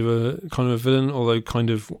is kind of a villain, although kind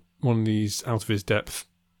of one of these out of his depth,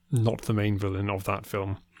 not the main villain of that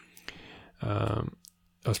film.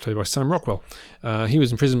 As played by Sam Rockwell. He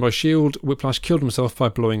was imprisoned by S.H.I.E.L.D. Whiplash killed himself by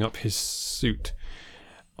blowing up his suit.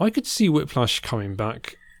 I could see Whiplash coming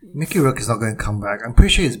back. Mickey Rourke is not going to come back. I'm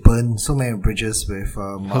pretty sure he's burned so many bridges with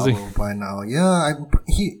Marvel by now. Yeah,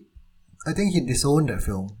 I think he disowned that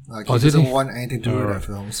film. Like Oh, he did doesn't he? want anything to do with Alright. that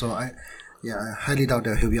film. So I highly doubt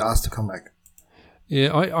that he'll be asked to come back.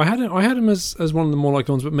 Yeah, I had him as one of the more liked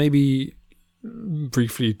ones, but maybe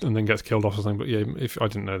briefly and then gets killed off or something. But yeah, if I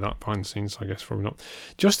didn't know that behind the scenes, I guess probably not.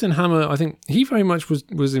 Justin Hammer, I think he very much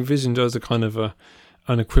was envisioned as a kind of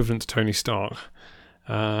an equivalent to Tony Stark,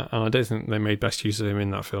 and I don't think they made best use of him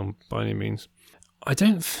in that film by any means. I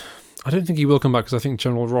don't think he will come back because I think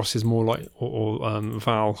General Ross is more like or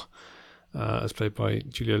Val, as played by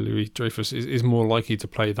Julia Louis-Dreyfus, is more likely to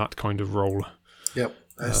play that kind of role. Yep,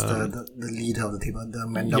 as the leader of the team, the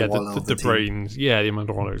Amanda Waller of the team. brains. Yeah, the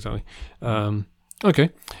Amanda Waller, exactly. Okay.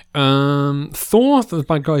 Thor, the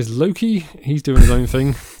bad guy, is Loki. He's doing his own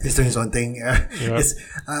thing. He's doing his own thing. Yeah, he's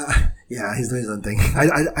doing his own thing.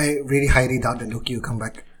 I really highly doubt that Loki will come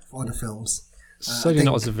back for the films. Certainly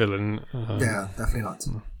not as a villain. Yeah, definitely not.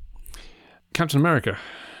 Captain America.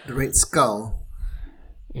 The Red Skull.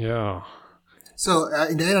 Yeah. So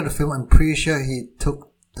in the end of the film, I'm pretty sure he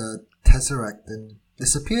took the Tesseract and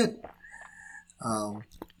disappeared. I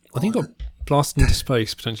think he got blasted into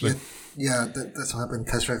space, potentially. Yeah, that's what happened.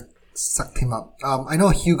 Tesseract sucked him up. I know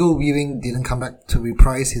Hugo Weaving didn't come back to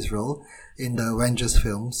reprise his role in the Avengers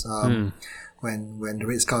films when the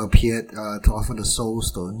Red Skull appeared to offer the Soul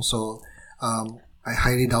Stone. So I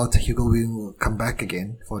highly doubt Hugo Weaving will come back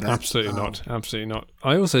again for that. Absolutely not. Absolutely not.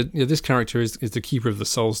 I also, this character is the keeper of the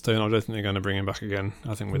Soul Stone. I don't think they're going to bring him back again.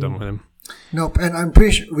 I think we're done with him. Nope, and I'm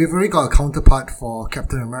pretty sure we've already got a counterpart for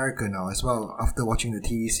Captain America now as well after watching the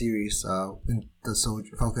TV series Falcon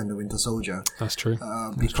and the Winter Soldier. That's true.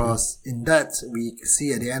 Because in that, we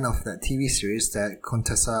see at the end of that TV series that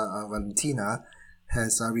Contessa Valentina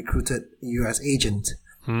has recruited a US agent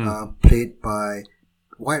played by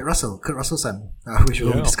Kurt Russell's son, which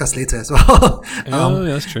we'll discuss later as well.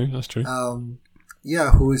 That's true. That's true.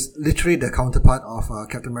 Who is literally the counterpart of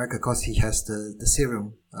Captain America because he has the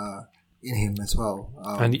serum in him as well.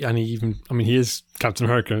 And he even, he is Captain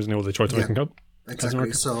America, isn't he? Or they tried to make him up.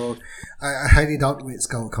 Exactly. So I highly doubt Red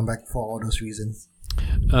Skull will come back for all those reasons.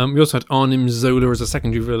 We also had Arnim Zola as a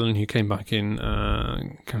secondary villain who came back in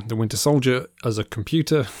The Winter Soldier as a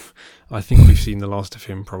computer. I think we've seen the last of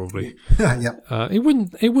him probably. Yeah. It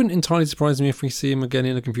wouldn't entirely surprise me if we see him again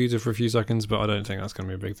in a computer for a few seconds, but I don't think that's going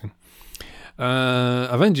to be a big thing.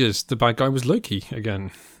 Avengers, the bad guy was Loki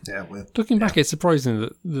again. Yeah. Looking back, it's surprising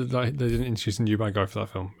that they didn't introduce a new bad guy for that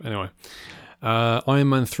film. Anyway, Iron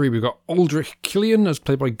Man 3, we've got Aldrich Killian as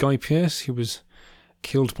played by Guy Pearce, who was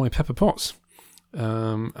killed by Pepper Potts.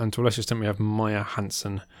 And to a lesser extent, we have Maya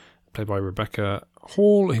Hansen, played by Rebecca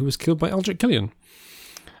Hall, who was killed by Aldrich Killian.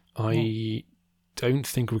 I don't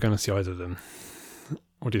think we're going to see either of them.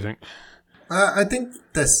 What do you think? I think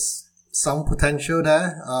there's some potential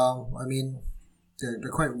there.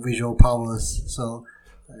 They're quite visual powers, so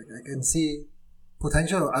I can see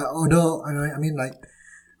potential. Although,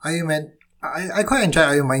 Iron Man, I quite enjoy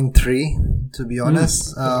Iron Man 3, to be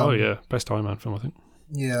honest. Best Iron Man film, I think.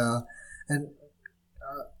 Yeah, and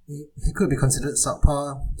he could be considered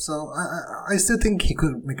subpar, so I still think he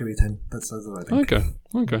could make a return. That's what I think.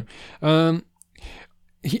 Okay.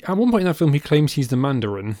 At one point in that film, he claims he's the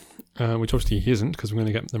Mandarin, which obviously he isn't, because we're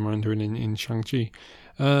going to get the Mandarin in Shang-Chi.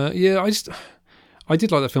 I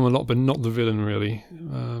did like that film a lot, but not the villain, really.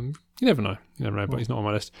 You never know, but he's not on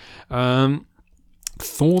my list.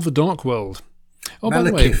 Thor: The Dark World. Oh, by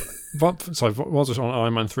the way, while just on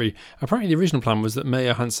Iron Man 3, apparently the original plan was that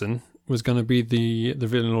Maya Hansen was going to be the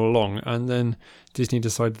villain all along, and then Disney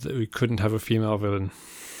decided that we couldn't have a female villain.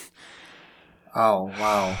 Oh,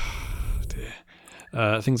 wow.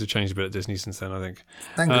 Dear. Things have changed a bit at Disney since then, I think.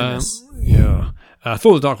 Thank goodness. Yeah.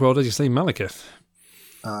 Thor: The Dark World, as you say, Malekith.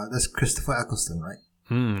 That's Christopher Eccleston, right?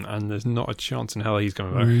 And there's not a chance in hell he's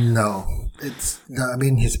coming back. No.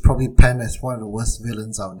 He's probably penned as one of the worst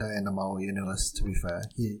villains out there in the Marvel Universe, to be fair.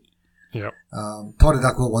 Thor: The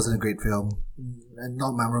Dark World wasn't a great film, and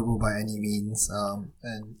not memorable by any means.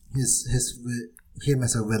 And him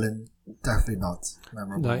as a villain, definitely not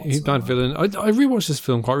memorable. No, he's a bad villain. I rewatched this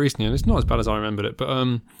film quite recently, and it's not as bad as I remembered it.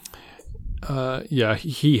 But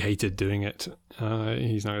he hated doing it.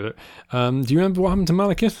 He's not good at it. Do you remember what happened to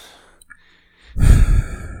Malekith?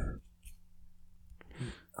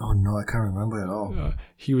 Oh no, I can't remember at all.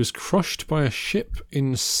 He was crushed by a ship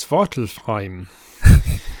in Svartalfheim.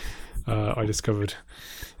 I discovered.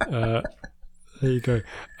 There you go.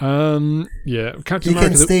 Captain America.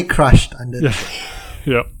 Can stay crushed under.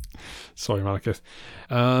 Yeah. Sorry, Malekith.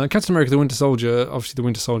 Captain America: The Winter Soldier. Obviously, the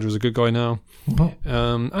Winter Soldier is a good guy now.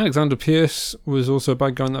 Alexander Pierce was also a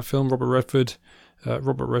bad guy in that film. Robert Redford.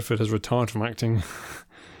 Robert Redford has retired from acting.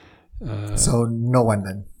 So no one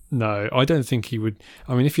then. No, I don't think he would.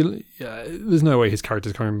 I mean, there's no way his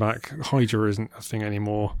character's coming back. Hydra isn't a thing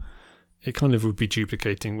anymore. It kind of would be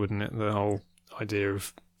duplicating, wouldn't it? The whole idea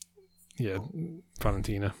of,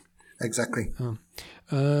 Valentina. Exactly.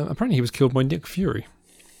 Apparently he was killed by Nick Fury.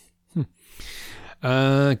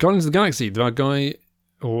 Guardians of the Galaxy, the bad guy,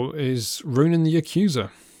 is Ronan the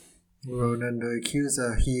Accuser. Ronan the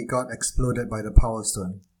Accuser, he got exploded by the Power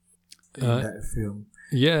Stone in that film.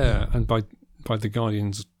 Yeah, and by the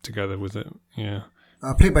Guardians together with it, yeah.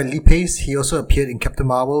 Played by Lee Pace, he also appeared in Captain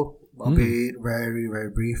Marvel, albeit very,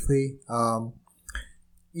 very briefly.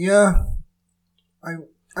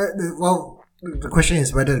 The question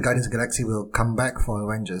is whether the Guardians of the Galaxy will come back for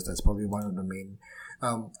Avengers. That's probably one of the main.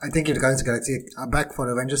 I think if the Guardians of the Galaxy are back for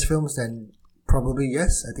the Avengers films, then probably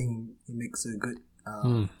yes. I think it makes a good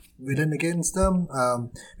villain against them.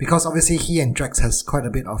 Because obviously he and Drax has quite a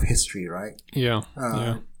bit of history, right? Yeah.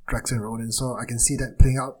 Drax and Ronan. So I can see that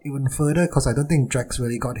playing out even further because I don't think Drax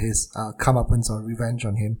really got his comeuppance or revenge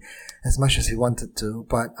on him as much as he wanted to.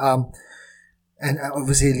 But and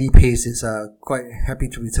obviously Lee Pace is quite happy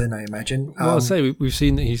to return, I imagine. Well, I'll say we've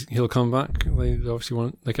seen that he'll come back. They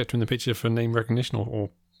obviously they kept him in the picture for name recognition or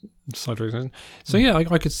side recognition. So yeah,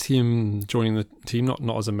 I could see him joining the team,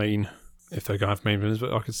 not as a main, if they're going to have main villains,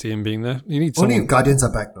 but I could see him being there. You need only if Guardians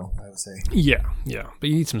are back, though, I would say. Yeah, but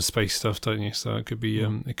you need some space stuff, don't you? So it could be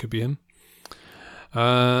him.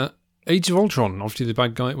 Age of Ultron, obviously the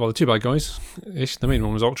bad guy. Well, the two bad guys. The main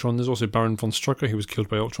one was Ultron. There's also Baron von Strucker, who was killed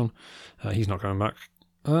by Ultron. He's not going back.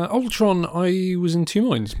 Ultron, I was in two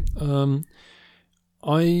minds.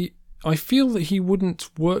 I feel that he wouldn't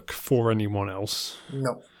work for anyone else.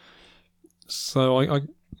 No. So I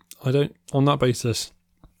don't. On that basis,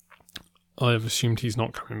 I have assumed he's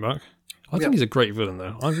not coming back. I think he's a great villain,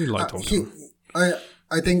 though. I really liked Ultron.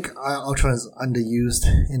 I think Ultron is underused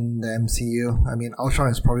in the MCU. I mean, Ultron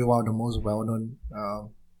is probably one of the most well-known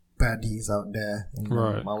baddies out there in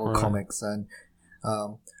Marvel comics, and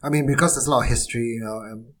I mean, because there's a lot of history,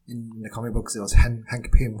 in the comic books, it was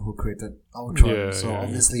Hank Pym who created Ultron.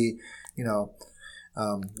 Obviously,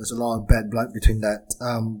 there's a lot of bad blood between that.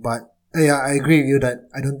 But yeah, I agree with you that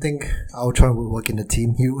I don't think Ultron would work in the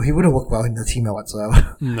team. He wouldn't work well in the team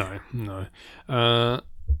whatsoever. No.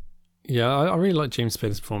 Yeah, I really like James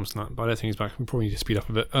Spader's performance in that, but I don't think he's back. We probably need to speed up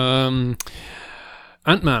a bit.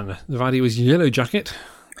 Ant-Man, the baddie was Yellow Jacket,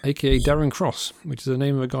 aka Darren Cross, which is the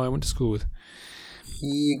name of a guy I went to school with.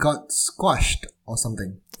 He got squashed or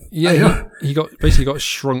something. Yeah, he basically got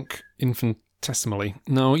shrunk infinitesimally.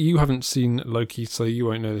 Now, you haven't seen Loki, so you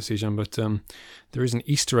won't know this, Ejan, but there is an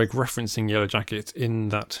Easter egg referencing Yellow Jacket in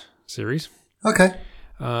that series. Okay.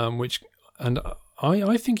 I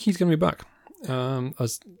think he's going to be back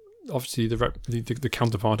as obviously the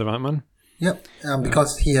counterpart of Ant-Man. Yep,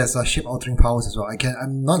 because he has shape-altering powers as well.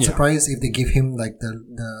 I'm not surprised if they give him like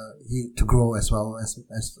to grow as well as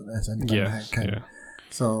Ant-Man can. Yeah.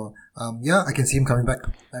 So I can see him coming back.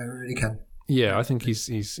 I really can. Yeah, I think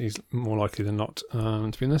he's more likely than not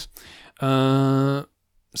to be in this.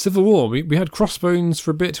 Civil War. We had Crossbones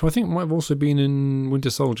for a bit, who I think might have also been in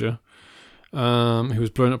Winter Soldier. Who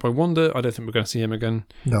was blown up by Wanda. I don't think we're going to see him again.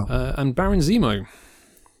 No. And Baron Zemo.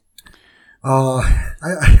 Oh,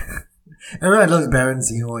 everyone loves Baron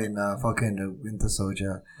Zemo in Falcon and the Winter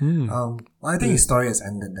Soldier. I think his story has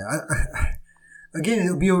ended there. Again, it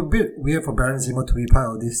would be a bit weird for Baron Zemo to be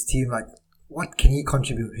part of this team. Like, what can he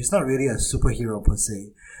contribute? He's not really a superhero per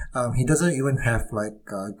se. He doesn't even have like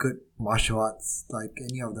good martial arts like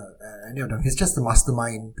any of them. He's just the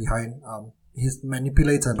mastermind behind. He's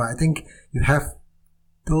manipulator, but I think you have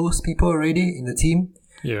those people already in the team.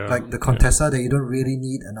 Yeah, like the Contessa, that you don't really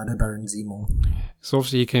need another Baron Zemo. So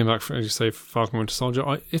obviously he came back for, as you say, Falcon Winter Soldier.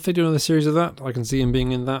 If they do another series of that, I can see him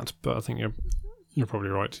being in that. But I think you're probably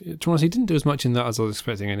right. To be honest, he didn't do as much in that as I was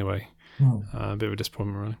expecting anyway. A bit of a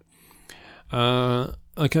disappointment, really.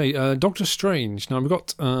 Okay, Doctor Strange. Now we've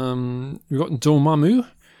got Dormammu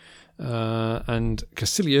and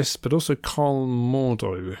Caecilius, but also Carl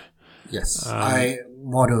Mordo. Yes,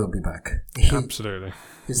 Mordo will be back. Absolutely.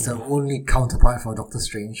 He's the only counterpart for Doctor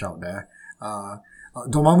Strange out there.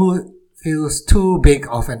 Dormammu feels too big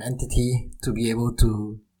of an entity to be able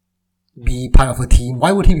to be part of a team.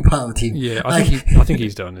 Why would he be part of a team? Yeah, I think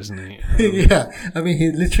he's done, isn't he? Yeah, I mean,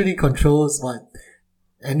 he literally controls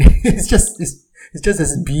and it's just this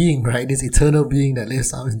being, right? This eternal being that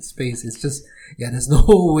lives out in space. It's just, there's no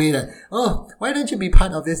way that, why don't you be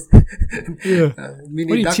part of this?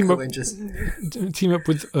 Mini Dark Avengers. Team up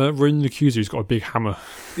with Ronan the Accuser, who's got a big hammer.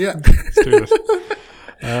 Yeah. Let's do this.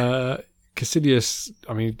 Caecilius,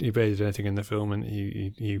 I mean, he barely did anything in the film, and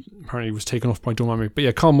he apparently was taken off by Dormammu. But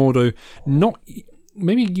yeah, Carl Mordo,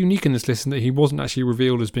 maybe unique in this list in that he wasn't actually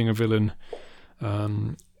revealed as being a villain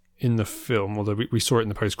in the film, although we saw it in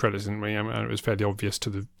the post-credits, didn't we? And it was fairly obvious to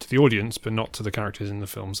the audience, but not to the characters in the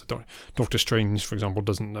film. So Doctor Strange, for example,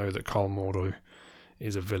 doesn't know that Carl Mordo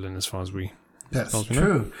is a villain as far as we That's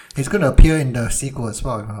true. He's going to appear in the sequel as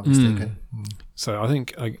well, if I'm not mistaken. So I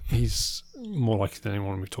think he's more likely than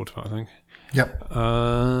anyone we've talked about, I think. Yep.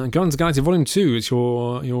 Guardians of the Galaxy Volume 2, it's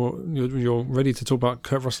you're ready to talk about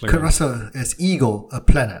Kurt Russell again. Kurt Russell is Eagle, a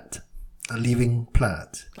planet. A living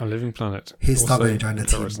planet. A living planet. He's not going to join the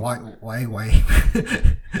team. Why?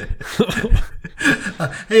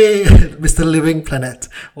 Hey, Mr. Living Planet,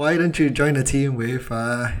 why don't you join the team with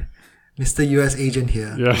Mr. US Agent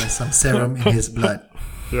here? Yeah. With some serum in his blood.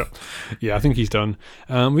 Yeah, I think he's done.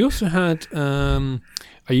 We also had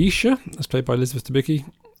Aisha, that's played by Elizabeth Debicki,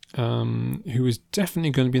 who is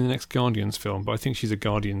definitely going to be in the next Guardians film, but I think she's a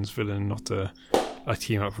Guardians villain, not a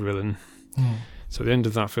team-up villain. So at the end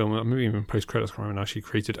of that film, maybe even post-credits, I can't remember now, she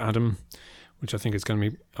created Adam, which I think is going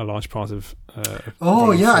to be a large part of...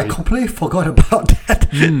 I completely forgot about that.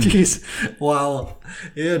 Jeez. Wow.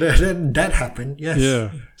 Yeah, that happened, yes.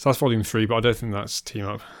 Yeah, so that's Volume 3, but I don't think that's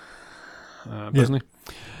team-up, personally.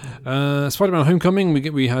 Spider-Man Homecoming,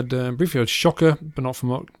 we had briefly had Shocker, but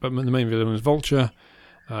the main villain was Vulture.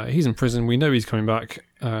 He's in prison. We know he's coming back,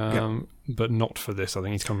 but not for this. I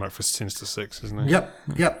think he's coming back for Sinister Six, isn't he? Yep.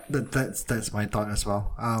 That's my thought as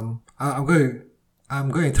well. I'm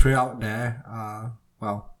going to throw out there.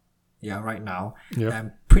 Right now,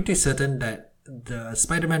 I'm pretty certain that the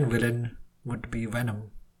Spider-Man villain would be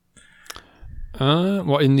Venom.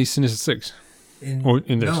 In the Sinister Six? Or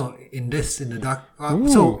in this? No, in the Dark.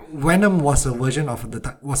 So Venom was a version of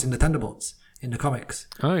was in the Thunderbolts in the comics.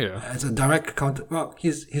 Oh yeah. As a direct counter. Well,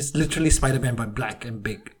 he's literally Spider-Man but black and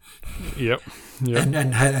big. Yep. And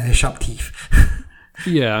has sharp teeth.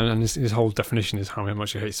 Yeah, and his whole definition is how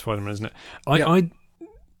much he hates Spider-Man, isn't it?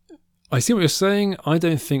 I see what you're saying. I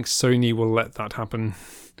don't think Sony will let that happen.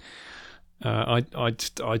 I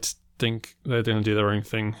think they're going to do their own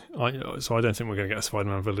thing. So I don't think we're going to get a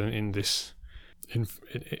Spider-Man villain in this.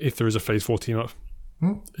 If there is a Phase 4 team up,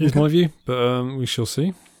 is my view. But we shall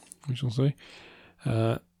see. This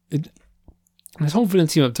whole villain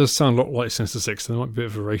team up does sound a lot like Sinister Six. So there might be a bit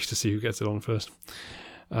of a race to see who gets it on first,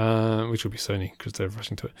 which will be Sony because they're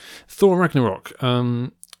rushing to it. Thor Ragnarok.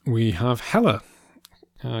 We have Hela,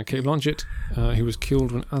 Kate Blanchett, who was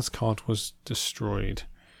killed when Asgard was destroyed.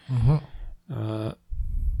 What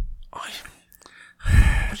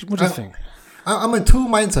do you think? I'm in two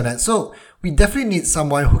minds on that. So we definitely need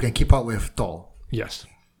someone who can keep up with Thor. Yes.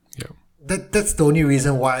 Yeah. That's the only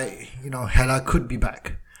reason why Hela could be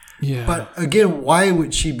back. Yeah. But again, why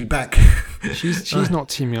would she be back? She's not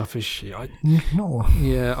teaming up, is she? No.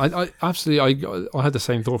 Yeah. I absolutely. I had the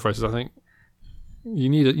same thought process. I think you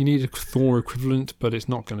need a Thor equivalent, but it's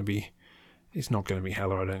not going to be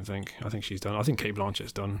Hela. I don't think. I think she's done. I think Kate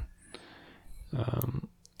Blanchett's done.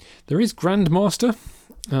 There is Grandmaster,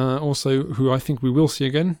 also who I think we will see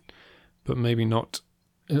again, but maybe not.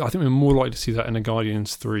 I think we're more likely to see that in a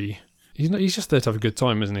Guardians 3. He's just there to have a good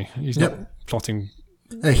time, isn't he? He's not plotting.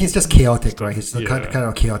 He's just chaotic, right? He's the kind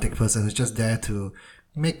of chaotic person who's just there to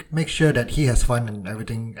make sure that he has fun and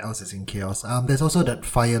everything else is in chaos. There's also that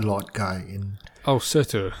Fire Lord guy in. Oh,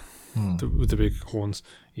 Surtur, with the big horns.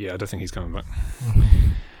 Yeah, I don't think he's coming back.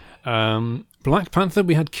 Black Panther,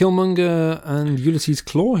 we had Killmonger and Ulysses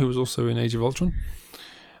Claw, who was also in Age of Ultron.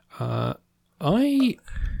 I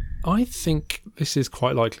think this is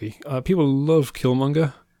quite likely. People love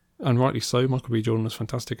Killmonger, and rightly so. Michael B. Jordan was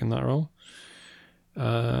fantastic in that role.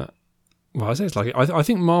 I say it's likely. I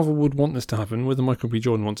think Marvel would want this to happen. Whether Michael B.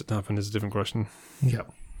 Jordan wants it to happen is a different question. Yeah.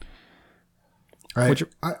 I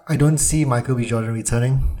don't see Michael B. Jordan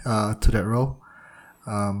returning to that role,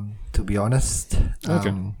 to be honest.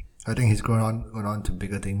 Okay. I think he's going on to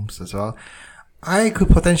bigger things as well. I could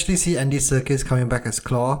potentially see Andy Serkis coming back as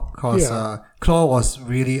Claw, because Claw was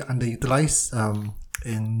really underutilized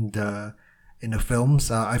in the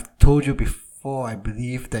films. I've told you before, I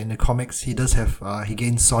believe that in the comics he does have he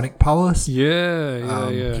gains sonic powers.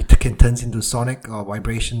 Yeah. He can turns into sonic or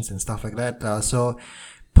vibrations and stuff like that. So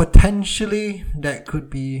potentially that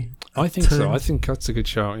could be. I think so. I think that's a good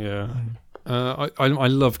shout. Yeah. I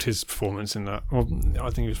loved his performance in that. Well,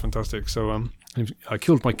 I think he was fantastic. So I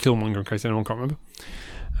killed my Killmonger in case anyone can't remember.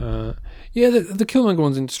 The Killmonger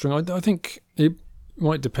one's interesting. I think it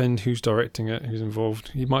might depend who's directing it, who's involved.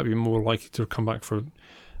 He might be more likely to come back for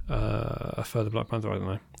a further Black Panther. I don't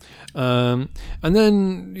know. And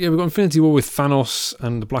then we've got Infinity War with Thanos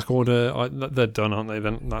and the Black Order. They're done, aren't they?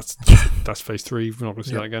 Then that's Phase 3. We're not going to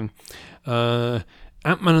see that again.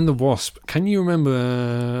 Ant-Man and the Wasp. Can you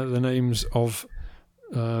remember the names of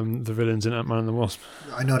the villains in Ant-Man and the Wasp?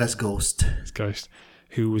 I know that's Ghost. It's Ghost,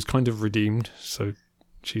 who was kind of redeemed, so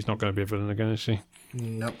she's not going to be a villain again, is she?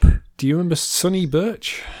 Nope. Do you remember Sonny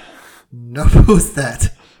Birch? No, who's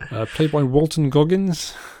that? Played by Walton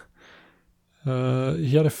Goggins.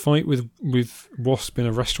 He had a fight with Wasp in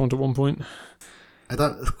a restaurant at one point. I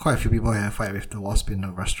thought quite a few people had a fight with the Wasp in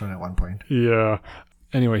a restaurant at one point. Yeah.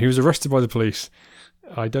 Anyway, he was arrested by the police.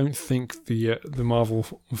 I don't think the Marvel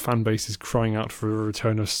fan base is crying out for a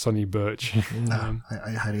return of Sonny Birch. No,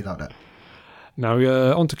 I highly doubt that. Now,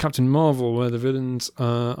 on to Captain Marvel, where the villains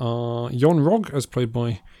are Yon-Rogg, as played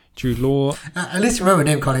by Jude Law. At least remember the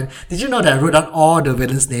name, Colin. Did you know that I wrote down all the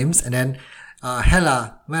villains' names and then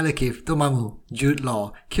Hela, Malekith, Dormammu, Jude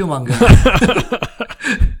Law, Killmonger.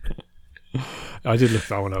 I did look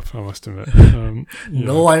that one up, I must admit.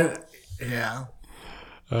 No one... Yeah.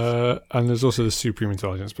 And there's also the Supreme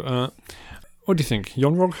Intelligence. But what do you think?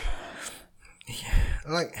 Yon-Rogg?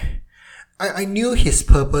 Like, I knew his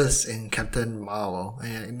purpose in Captain Marvel.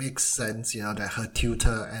 And it makes sense, that her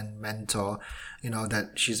tutor and mentor,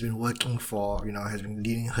 that she's been working for, has been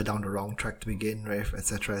leading her down the wrong track to begin with,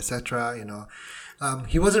 etc., etc.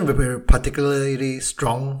 He wasn't a particularly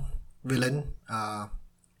strong villain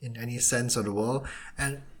in any sense of the world.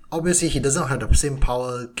 And obviously, he doesn't have the same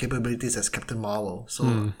power capabilities as Captain Marvel,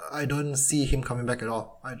 so I don't see him coming back at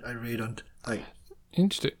all. I really don't.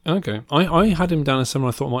 Interesting. Okay, I had him down as someone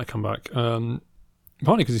I thought might come back.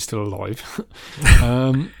 Partly because he's still alive.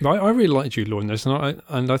 But I really like Jude Law in this,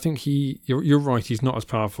 and I think you're right. He's not as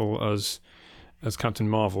powerful as Captain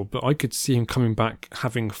Marvel, but I could see him coming back,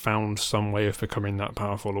 having found some way of becoming that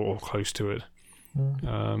powerful or close to it,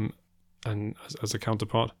 and as a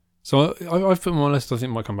counterpart. So I've put him on my list. I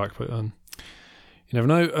think he might come back, but you never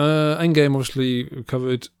know. Endgame, obviously,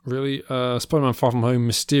 covered, really. Spider-Man Far From Home,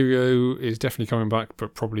 Mysterio is definitely coming back,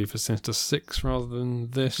 but probably for Sinister 6 rather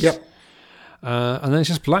than this. Yep. And then it's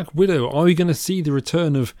just Black Widow. Are we going to see the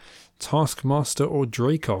return of Taskmaster or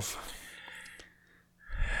Dreykov?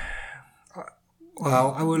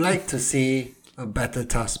 Well, I would like to see a better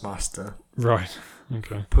Taskmaster. Right.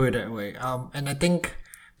 Okay. Put it that way. And I think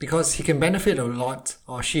because he can benefit a lot,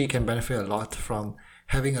 or she can benefit a lot from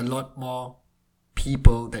having a lot more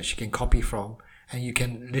people that she can copy from, and you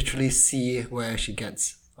can literally see where she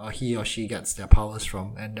gets, or he or she gets their powers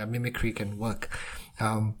from, and their mimicry can work.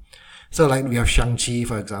 So like we have Shang-Chi,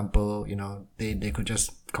 for example, they could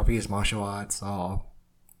just copy his martial arts, or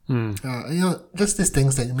just these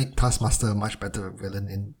things that make Taskmaster a much better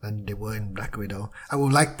villain than they were in Black Widow. I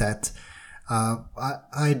would like that.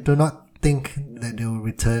 I do not think that they will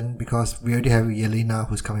return because we already have Yelena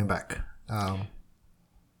who's coming back.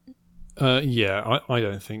 Yeah, I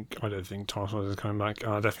don't think Taskmaster is coming back.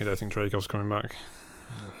 I definitely don't think Dreykov's coming back.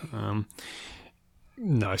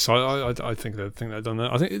 No, so I think they've done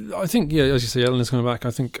that. I think yeah, as you say, Yelena's coming back.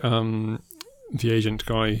 I think the agent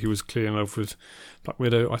guy who was clearly in love with Black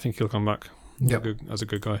Widow, I think he'll come back. Yep. As a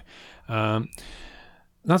good guy.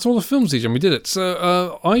 That's all the films, DJ. We did it.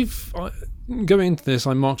 So going into this,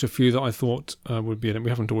 I marked a few that I thought would be in it. We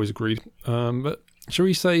haven't always agreed. But shall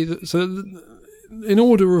we say that? So, in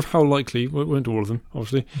order of how likely, we won't do all of them,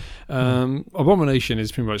 obviously. Abomination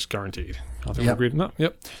is pretty much guaranteed. I think we agreed on that.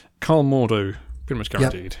 Yep. Karl Mordo, pretty much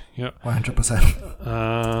guaranteed. Yep.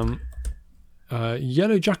 100%.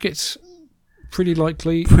 Yellow Jackets, pretty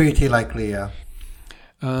likely. Pretty likely, yeah.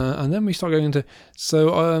 And then we start going into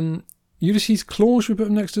Ulysses Claw, should we put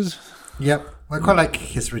him next as? Yep. I quite like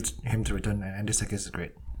him to return, and this is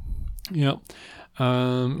great. Yep.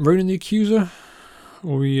 Ronan the Accuser?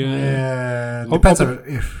 Or we depends on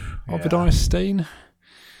if Obadiah Stane.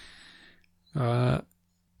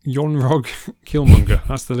 Yon-Rogg, Killmonger.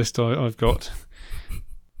 That's the list I've got.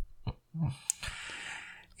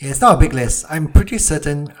 Yeah, it's not a big list. I'm pretty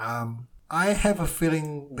certain. I have a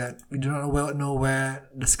feeling that we do not know where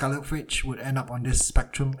the Scarlet Witch would end up on this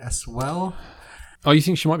spectrum as well. Oh, you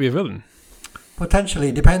think she might be a villain?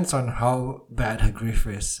 Potentially. Depends on how bad her grief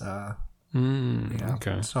is.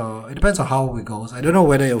 Okay. So it depends on how it goes. I don't know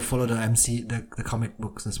whether it'll follow the comic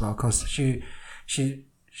books as well, because she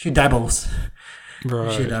dabbles.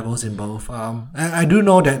 Right. She dabbles in both. And I do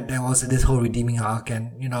know that there was this whole redeeming arc,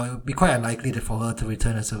 and it would be quite unlikely for her to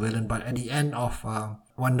return as a villain. But at the end of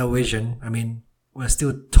Wonder Vision, I mean, we're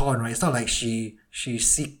still torn, right? It's not like she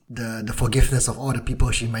seek the forgiveness of all the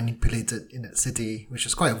people she manipulated in that city, which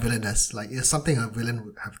is quite a villainous. Like, it's something a villain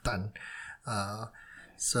would have done.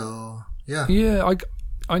 So yeah. Yeah,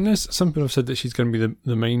 I know some people have said that she's going to be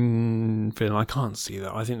the main villain. I can't see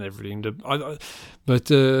that. I think they've redeemed her.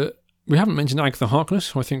 But We haven't mentioned Agatha Harkness,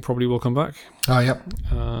 who I think probably will come back. Oh, yep.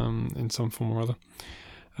 In some form or other.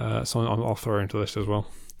 So I'll throw her into the list as well.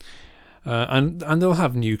 And they'll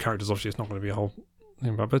have new characters. Obviously, it's not going to be a whole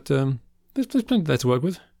thing about, but there's plenty there to work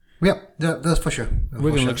with. Yep, that's for sure.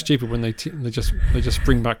 We're going to look stupid when they just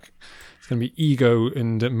bring back. It's going to be Ego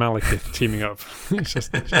and Malekith teaming up. it's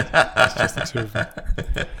just the two of them.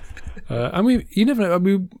 And you never know. I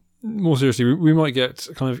mean, more seriously, we might get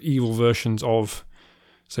kind of evil versions of.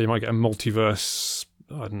 So you might get a multiverse.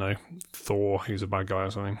 I don't know, Thor, who's a bad guy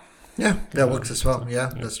or something. Yeah, that works as well. Yeah,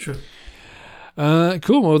 that's true.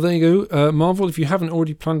 Cool. Well, there you go. Marvel, if you haven't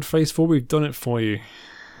already planned Phase 4, we've done it for you.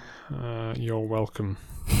 You're welcome.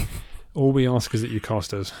 All we ask is that you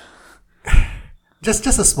cast us. Just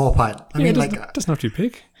a small part. I mean, it doesn't have to be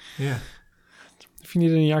big. Yeah. If you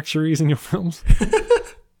need any actuaries in your films.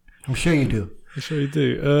 I'm sure you do. I'm sure you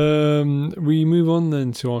do. We move on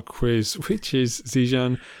then to our quiz, which is,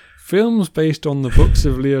 Zijan, films based on the books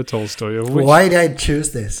of Leo Tolstoy. Of which why did I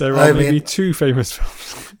choose this? There are maybe two famous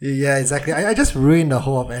films. Yeah, exactly. I just ruined the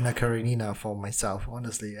whole of Anna Karenina for myself,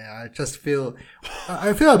 honestly. I just feel...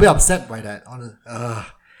 I feel a bit upset by that. I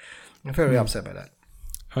feel very upset by that.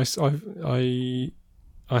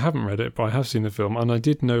 I haven't read it, but I have seen the film, and I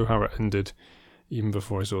did know how it ended even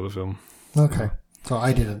before I saw the film. Okay. So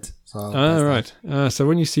I didn't. Right. So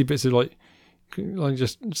when you see bits of like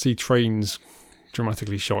just see trains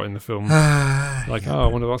dramatically shot in the film, I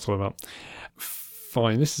wonder what that's all about.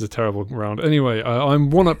 Fine, this is a terrible round. Anyway,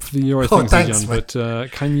 I'm one up for the Euro things, Jan, but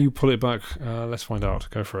can you pull it back? Let's find out.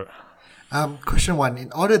 Go for it. Question 1.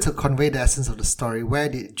 In order to convey the essence of the story, where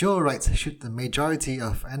did Joe Wright shoot the majority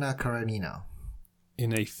of Anna Karenina?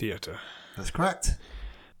 In a theatre. That's correct.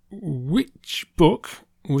 Which book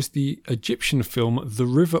was the Egyptian film The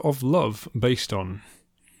River of Love based on?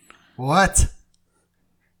 What?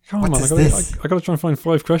 Come on, man. I got to try and find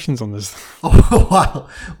 5 questions on this. Oh, wow.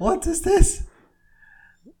 What is this?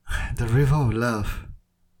 The River of Love.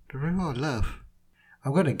 The River of Love.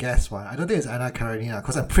 I'm going to guess one. I don't think it's Anna Karenina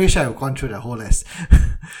because I'm pretty sure I've gone through the whole list.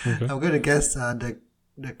 Okay. I'm going to guess the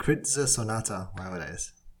Kreutzer Sonata, whatever that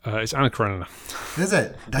is. It's Anna Karenina. Is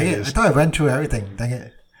it? Dang it. I thought I went through everything. Dang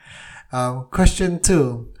it. Question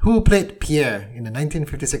 2. Who played Pierre in the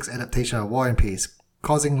 1956 adaptation of War and Peace,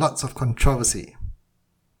 causing lots of controversy?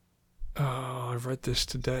 Oh, I read this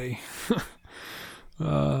today.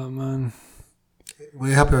 Oh, man. Will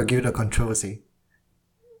you help me give you the controversy?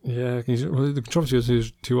 Yeah, the controversy was he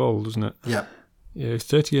was too old, wasn't it? Yeah. Yeah, he was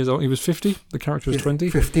 30 years old. He was 50. The character was 20.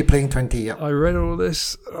 50 playing 20, yeah. I read all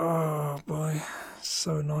this. Oh, boy.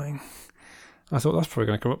 So annoying. I thought that's probably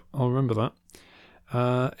going to come up. I'll remember that.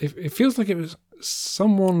 It feels like it was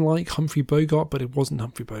someone like Humphrey Bogart, but it wasn't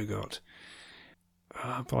Humphrey Bogart.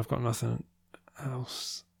 But I've got nothing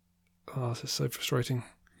else. Oh, this is so frustrating.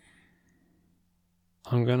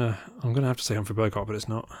 I'm gonna have to say Humphrey Bogart, but it's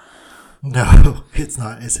not. No, it's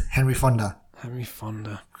not. It's Henry Fonda. Henry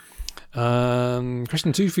Fonda.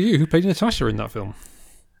 Question 2 for you. Who played Natasha in that film?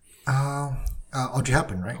 Audrey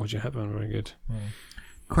Hepburn, right? Audrey Hepburn, very good.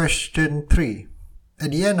 Question 3.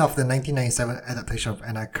 At the end of the 1997 adaptation of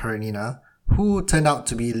Anna Karenina, who turned out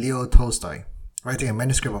to be Leo Tolstoy, writing a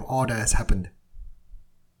manuscript of all that has happened?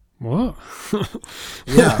 What?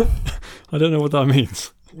 Yeah. I don't know what that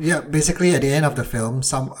means. Yeah, basically at the end of the film,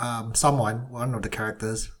 one of the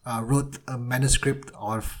characters, wrote a manuscript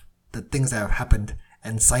of the things that have happened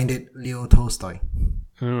and signed it Leo Tolstoy.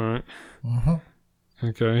 All right. Mm-hmm.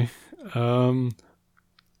 Okay.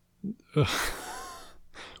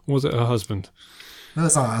 Was it her husband? No,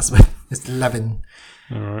 it's not her husband. It's Levin.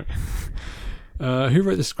 All right. Who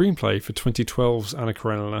wrote the screenplay for 2012's Anna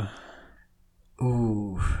Karenina?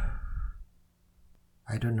 Ooh.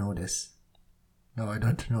 I don't know this. No, I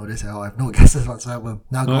don't know this at all. I have no guesses whatsoever.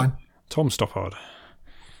 Now go on. Tom Stoppard.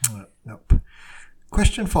 Nope.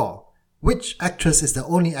 Question 4. Which actress is the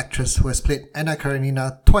only actress who has played Anna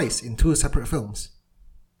Karenina twice in 2 separate films?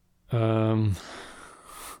 It's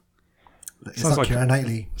not Keira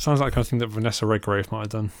Knightley. Sounds like the kind of thing that Vanessa Redgrave might have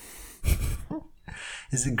done.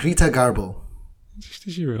 Is it Greta Garbo?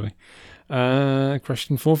 Did she really?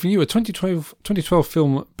 Question 4 for you. A 2012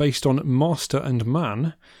 film based on Master and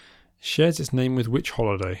Man shares its name with which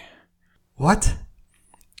holiday? What?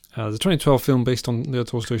 The 2012 film based on Leo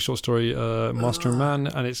Tolstoy's short story Master and Man,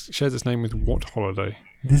 and it shares its name with what holiday?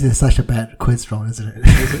 This is such a bad quiz round, isn't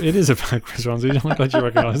it? It is a bad quiz round. I'm glad you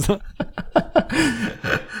recognise that.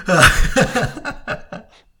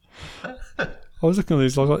 I was looking at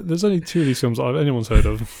these. Like, there's only 2 of these films that anyone's heard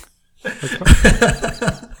of.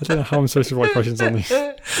 I don't know how I'm supposed to write questions on these.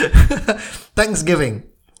 Thanksgiving.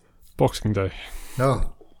 Boxing Day.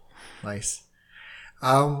 Oh, nice.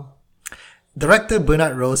 Director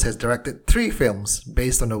Bernard Rose has directed 3 films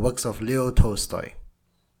based on the works of Leo Tolstoy.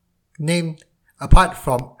 Apart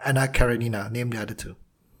from Anna Karenina, name the other 2.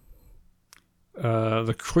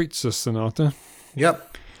 The Kreutzer Sonata.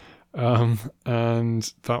 Yep.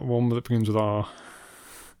 And that one that begins with R.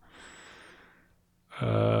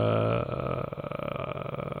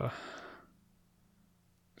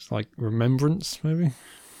 It's like Remembrance, maybe?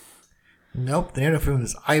 Nope, the name of the film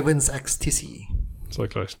is Ivan's Ecstasy. So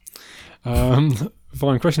close.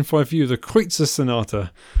 Fine, question 5 for you. The Kreutzer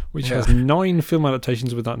Sonata, which has 9 film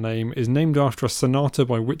adaptations with that name, is named after a sonata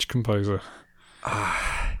by which composer?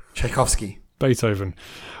 Tchaikovsky. Beethoven.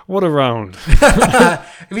 What a round. It'd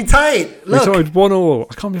be tight. Look. We tied 1-1.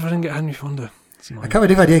 I can't believe I didn't get Henry Fonda. I can't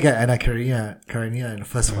believe I didn't get Anna Karenina in the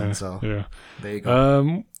first one, so yeah. There you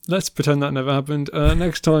go. Let's pretend that never happened.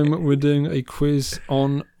 Next time we're doing a quiz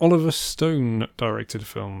on Oliver Stone directed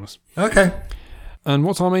films. Okay. And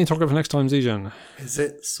what's our main topic for next time, Zijan? Is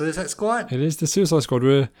it Suicide Squad? It is the Suicide Squad.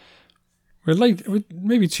 We're late. We're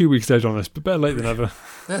maybe 2 weeks late on this, but better late than ever.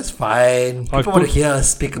 That's fine. People want to hear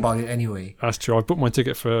us speak about it anyway. That's true. I've booked my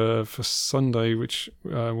ticket for Sunday, which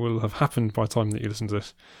will have happened by the time that you listen to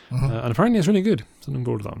this. And apparently it's really good. So I'm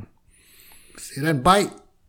bored of that one. See you then. Bye.